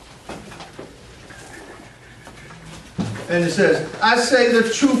 And it says, I say the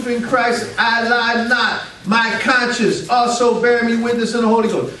truth in Christ, I lie not. My conscience also bear me witness in the Holy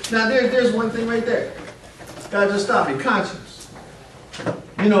Ghost. Now there's one thing right there. God, just stop it. Conscience.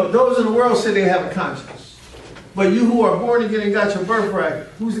 Those in the world say they have a conscience. But you who are born again and got your birthright,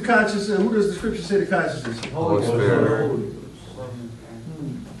 who's the conscience? And who does the scripture say the conscience is? Holy Spirit.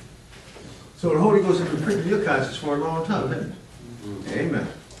 So the Holy Ghost has been pricking your conscience for a long time, hasn't it? Amen.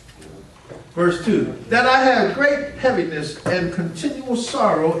 Verse 2, that I have great heaviness and continual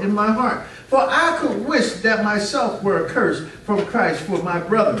sorrow in my heart. For I could wish that myself were accursed from Christ for my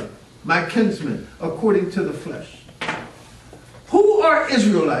brother, my kinsman, according to the flesh. Who are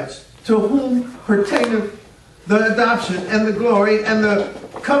Israelites to whom pertaineth the adoption and the glory and the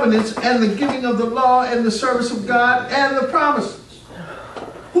covenants and the giving of the law and the service of God and the promises?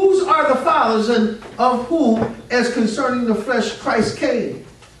 Whose are the fathers, and of whom, as concerning the flesh, Christ came,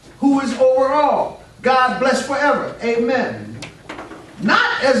 who is over all, God blessed forever. Amen.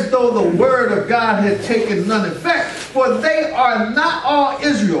 Not as though the word of God had taken none effect, for they are not all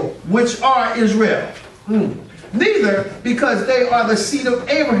Israel, which are Israel. Neither, because they are the seed of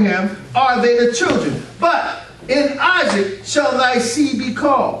Abraham, are they the children. But in Isaac shall thy seed be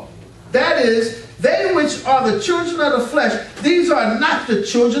called. That is, they which are the children of the flesh, these are not the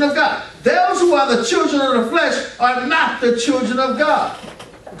children of God. Those who are the children of the flesh are not the children of God.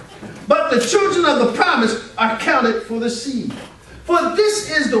 But the children of the promise are counted for the seed. For this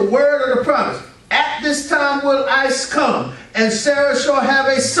is the word of the promise. At this time will I come, and Sarah shall have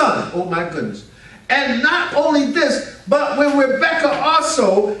a son. Oh my goodness. And not only this, but when Rebekah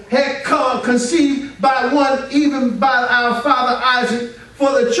also had conceived by one, even by our father Isaac,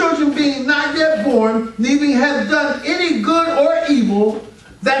 for the children being not yet born, neither had done any good or evil,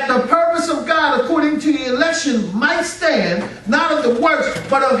 that the purpose of God according to the election might stand, not of the works,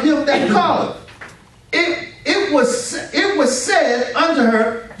 but of him that calleth. It was said unto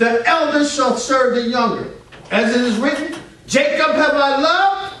her, the elder shall serve the younger. As it is written, Jacob have I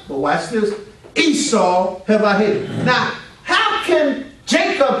loved, but watch this, Esau have I hated. Now, how can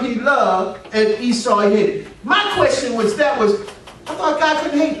Jacob he loved and Esau he hated? My question was, I thought God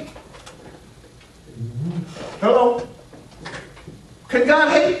couldn't hate. Hello? Can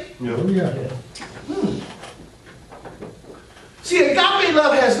God hate? Yeah. See, agape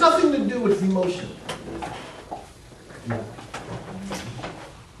love has nothing to do with emotion.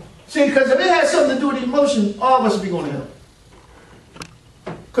 See, because if it has something to do with emotion, all of us would be going to hell.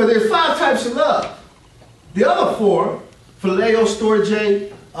 Because there's 5 types of love. The other 4, phileo,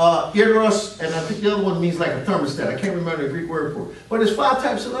 storge, eros, and I think the other one means like a thermostat. I can't remember the Greek word for it. But there's 5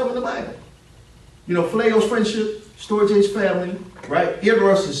 types of love in the Bible. You know, phileo is friendship, storge is family, right?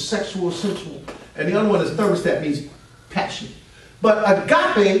 Eros is sexual, sensual. And the other one is thermostat, means passion. But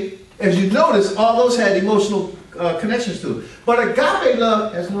agape, as you notice, all those had emotional connections to it. But agape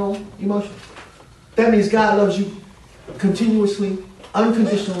love has no emotion. That means God loves you continuously,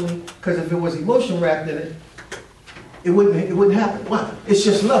 unconditionally, because if it was emotion wrapped in it, it wouldn't happen. Why? It's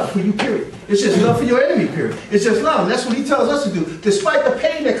just love for you, period. It's just love for your enemy, period. It's just love. And that's what he tells us to do. Despite the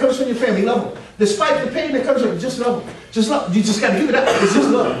pain that comes from your family, love them. Despite the pain that comes from, just love them. Just love. You just got to give it up. It's just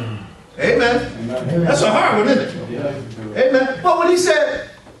love. Amen. That's a hard one, isn't it? Amen. But when he said,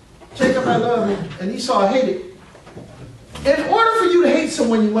 Jacob I love him, and Esau I hated, in order for you to hate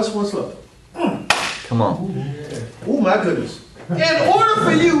someone, you must once love them. Come on. Oh my goodness. In order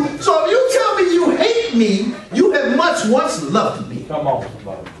for you, so if you tell me you hate me, you have much once loved me. Come on,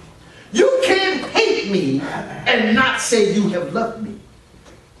 somebody. You can't hate me and not say you have loved me.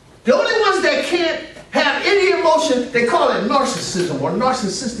 The only ones that can't have any emotion, they call it narcissism or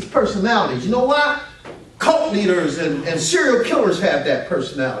narcissistic personalities. You know why? Cult leaders and serial killers have that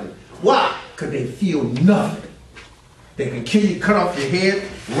personality. Why? Because they feel nothing. They can kill you, cut off your head,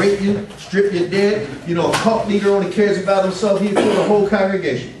 rape you, strip you dead. You know, a cult leader only cares about himself. He'll kill the whole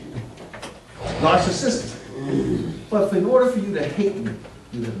congregation. Narcissistic. But in order for you to hate me,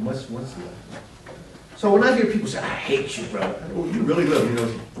 you have much once love. So when I hear people say, I hate you, brother. Oh, you really love me,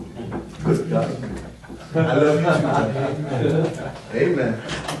 don't you? Good God. I love you too. Amen.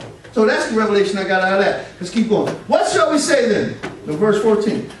 So that's the revelation I got out of that. Let's keep going. What shall we say then? In verse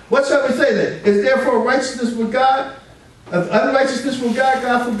 14. What shall we say then? Is therefore righteousness with God? Of unrighteousness with God?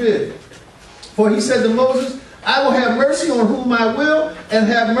 God forbid. For he said to Moses, I will have mercy on whom I will, and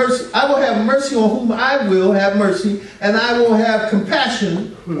have mercy. I will have mercy on whom I will have mercy, and I will have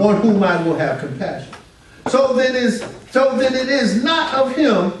compassion on whom I will have compassion. So then it is not of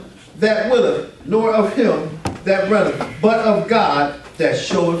him that willeth, nor of him that runneth, but of God that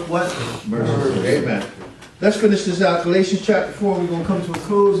showeth what? Mercy. Amen. Let's finish this out. Galatians chapter 4. We're going to come to a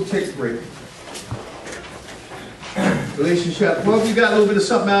close and take a break. Galatians chapter 4. You got a little bit of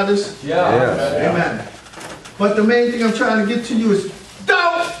something out of this? Yeah. Amen. But the main thing I'm trying to get to you is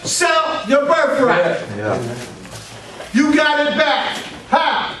don't sell your birthright. Yeah. You got it back.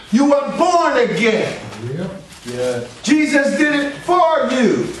 How? You were born again. Yeah. Jesus did it for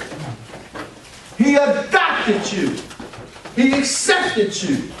you. He adopted you. He accepted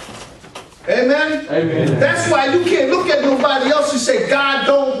you. Amen? Amen. That's why you can't look at nobody else and say, God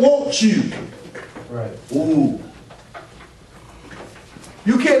don't want want you. Right. Ooh.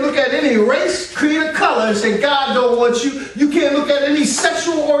 You can't look at any race, creed, or color and say God don't want you. You can't look at any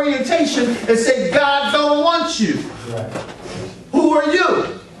sexual orientation and say God don't want you. Right. Who are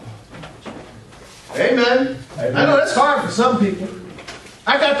you? Amen. Amen. I know that's hard for some people.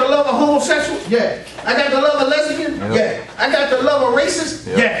 I got to love a homosexual? Yeah. I got to love a lesbian? Yep. Yeah. I got to love a racist?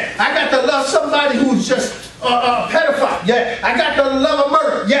 Yep. Yeah. I got to love somebody who's just a pedophile? Yeah. I got to love a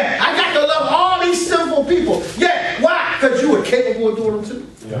murderer? Yeah. I got to love all these sinful people? Yeah. Why? Because you are capable of doing them too.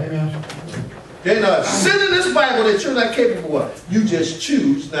 Amen. There's a sin in this Bible that you're not capable of. You just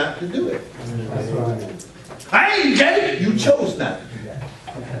choose not to do it. That's right. I ain't gay. You chose not to do that.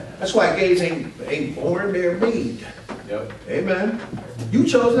 That's why gays ain't born, they're made. Yep. Amen. You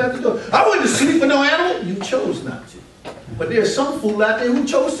chose not to do it. I wouldn't sleep with no animal. You chose not to. But there's some fool out there who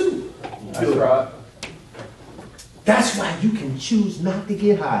chose to. That's right. That's why you can choose not to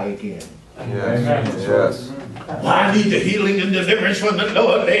get high again. Yes. Yes. Well, I need the healing and deliverance from the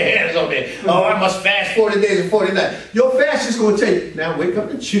Lord. Lay hands on me. Oh, I must fast 40 days and 40 nights. Your fast is going to take, now wake up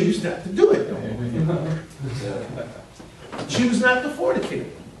and choose not to do it. Choose not to fornicate.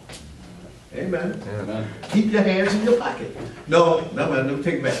 Amen. Amen. Keep your hands in your pocket. No,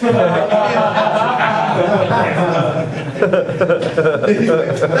 take it back. Anyway,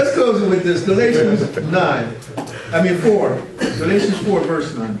 let's close it with this. Galatians 4. Galatians 4,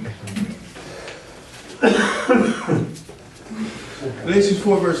 verse 9. Galatians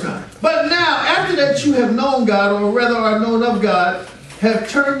 4, verse 9. But now, after that you have known God, or rather are known of God, have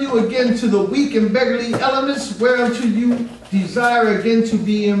turned you again to the weak and beggarly elements, whereunto you desire again to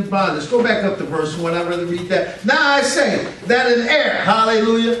be in bondage. Go back up to verse 1. I'd rather read that. Now I say that an heir,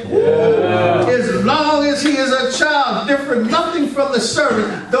 hallelujah, as long as he is a child, differeth nothing from the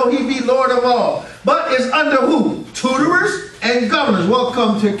servant, though he be Lord of all, but is under who? Tutorers and governors.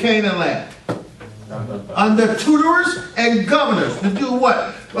 Welcome to Canaan land. Under tutorers and governors to do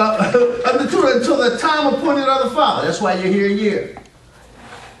what? Under tutor until the time appointed of the Father. That's why you're here a year.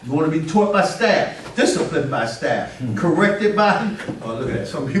 You want to be taught by staff, disciplined by staff, corrected by. Oh, look at that.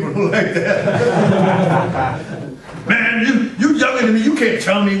 Some people don't like that. Man, you younger than me. You can't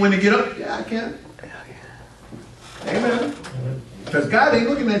tell me when to get up. Yeah, I can. Amen. Because God ain't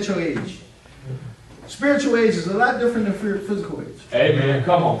looking at your age. Spiritual age is a lot different than physical age. Amen.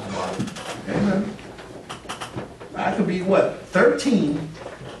 Come on, somebody. Amen. I could be, what, 13,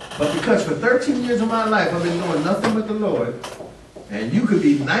 but because for 13 years of my life I've been doing nothing with the Lord, and you could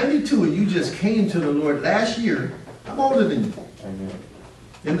be 92 and you just came to the Lord last year, I'm older than you. Amen.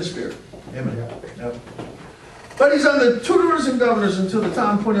 In the Spirit. Amen. Yep. But he's under tutorers and governors until the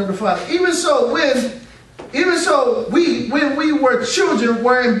time appointed of the Father. Even so, when we were children,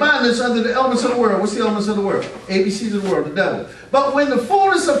 were in bondage under the elements of the world. What's the elements of the world? ABCs of the world, the devil. But when the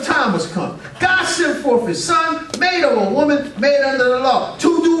fullness of time was come, God sent forth his Son, made of a woman, made under the law,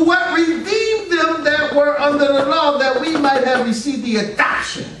 to do what? Redeem them that were under the law, that we might have received the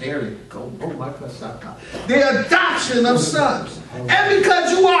adoption. There you go. Oh my God. The adoption of sons. And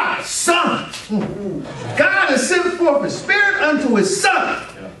because you are sons, God has sent forth his Spirit unto his Son,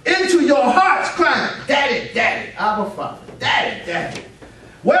 into your hearts, crying, Daddy, Daddy, Abba Father, Daddy, Daddy.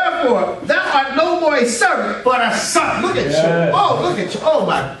 Wherefore, thou art no more a servant, but a son. Look at you. Oh, look at you. Oh,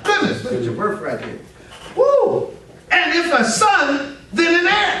 my goodness. Look at your birthright here. Woo. And if a son, then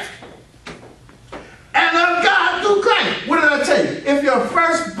an heir. And of God through Christ. What did I tell you? If you're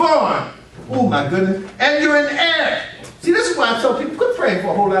firstborn, oh, my goodness, and you're an heir. See, this is why I tell people, quit praying for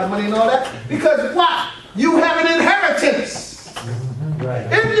a whole lot of money and all that. Because why? You have an inheritance. Right.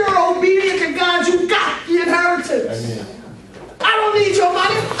 If you're obedient to God, you got the inheritance. Amen. I don't need your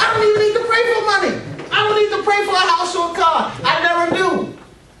money. I don't even need to pray for money. I don't need to pray for a house or a car. I never do.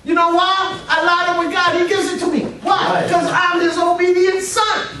 You know why? I line up with God. He gives it to me. Why? Because I'm his obedient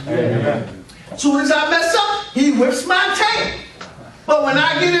son. Amen. As soon as I mess up, he whips my tail. But when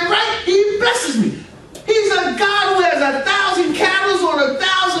I get it right, he blesses me. He's a God who has 1,000 cattle on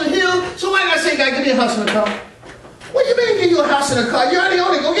 1,000 hills. So why I say, God, give me a house and a car? What do you mean give you a house and a car? You already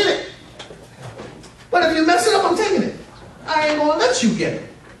own it. Go get it. But if you mess it up, I'm taking it. I ain't going to let you get it.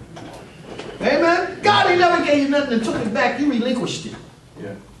 Amen? God ain't never gave you nothing and took it back. You relinquished it.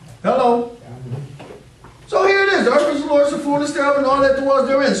 Yeah. Hello? So here it is. The earth is the Lord's, the fullness thereof, and all that dwells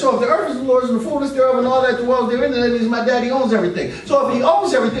therein. So if the earth is the Lord's, and the fullness thereof, and all that dwells therein, then it means my daddy owns everything. So if he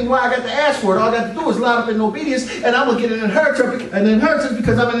owns everything, why I got to ask for it? All I got to do is line up in obedience, and I'm going to get an inheritance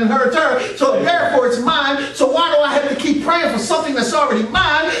because I'm an inheritor. So therefore it's mine. So why do I have to keep praying for something that's already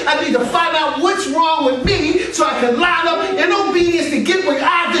mine? I need to find out what's wrong with me so I can line up in obedience to get what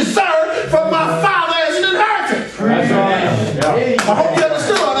I deserve from my Father as an inheritance. That's right. Yeah. I hope you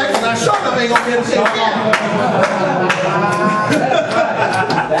understood all that, because gonna be able to take care of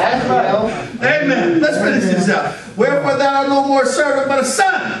That's right. it. Amen. Let's finish this out. Wherefore thou art no more a servant but a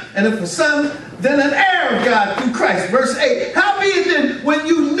son, and if a son, then an heir of God through Christ. Verse 8. Howbeit then, when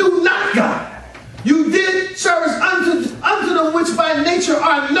you knew not God, you did service unto them which by nature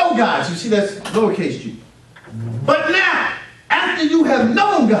are no gods. You see, that's lowercase g. But now, after you have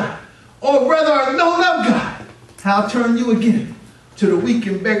known God, or rather are known of God, how turn you again to the weak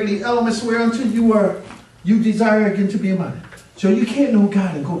and beggarly elements whereunto you desire again to be among? So you can't know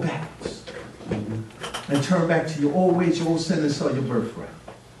God and go backwards and turn back to your old ways, your old sin, and sell your birthright.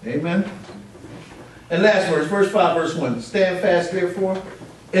 Amen. And last verse, verse 5, verse 1. Stand fast, therefore,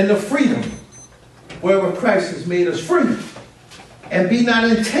 in the freedom wherewith Christ has made us free, and be not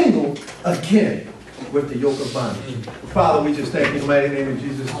entangled again with the yoke of bondage. Father, we just thank you in the mighty name of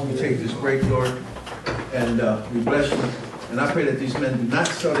Jesus. We take this break, Lord, and we bless you. And I pray that these men do not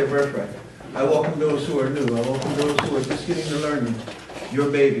sell their birthright. I welcome those who are new. I welcome those who are just getting to learn your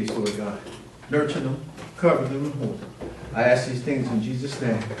babies, Lord God. Nurture them, cover them, and hold them. I ask these things in Jesus'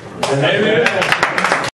 name. Amen.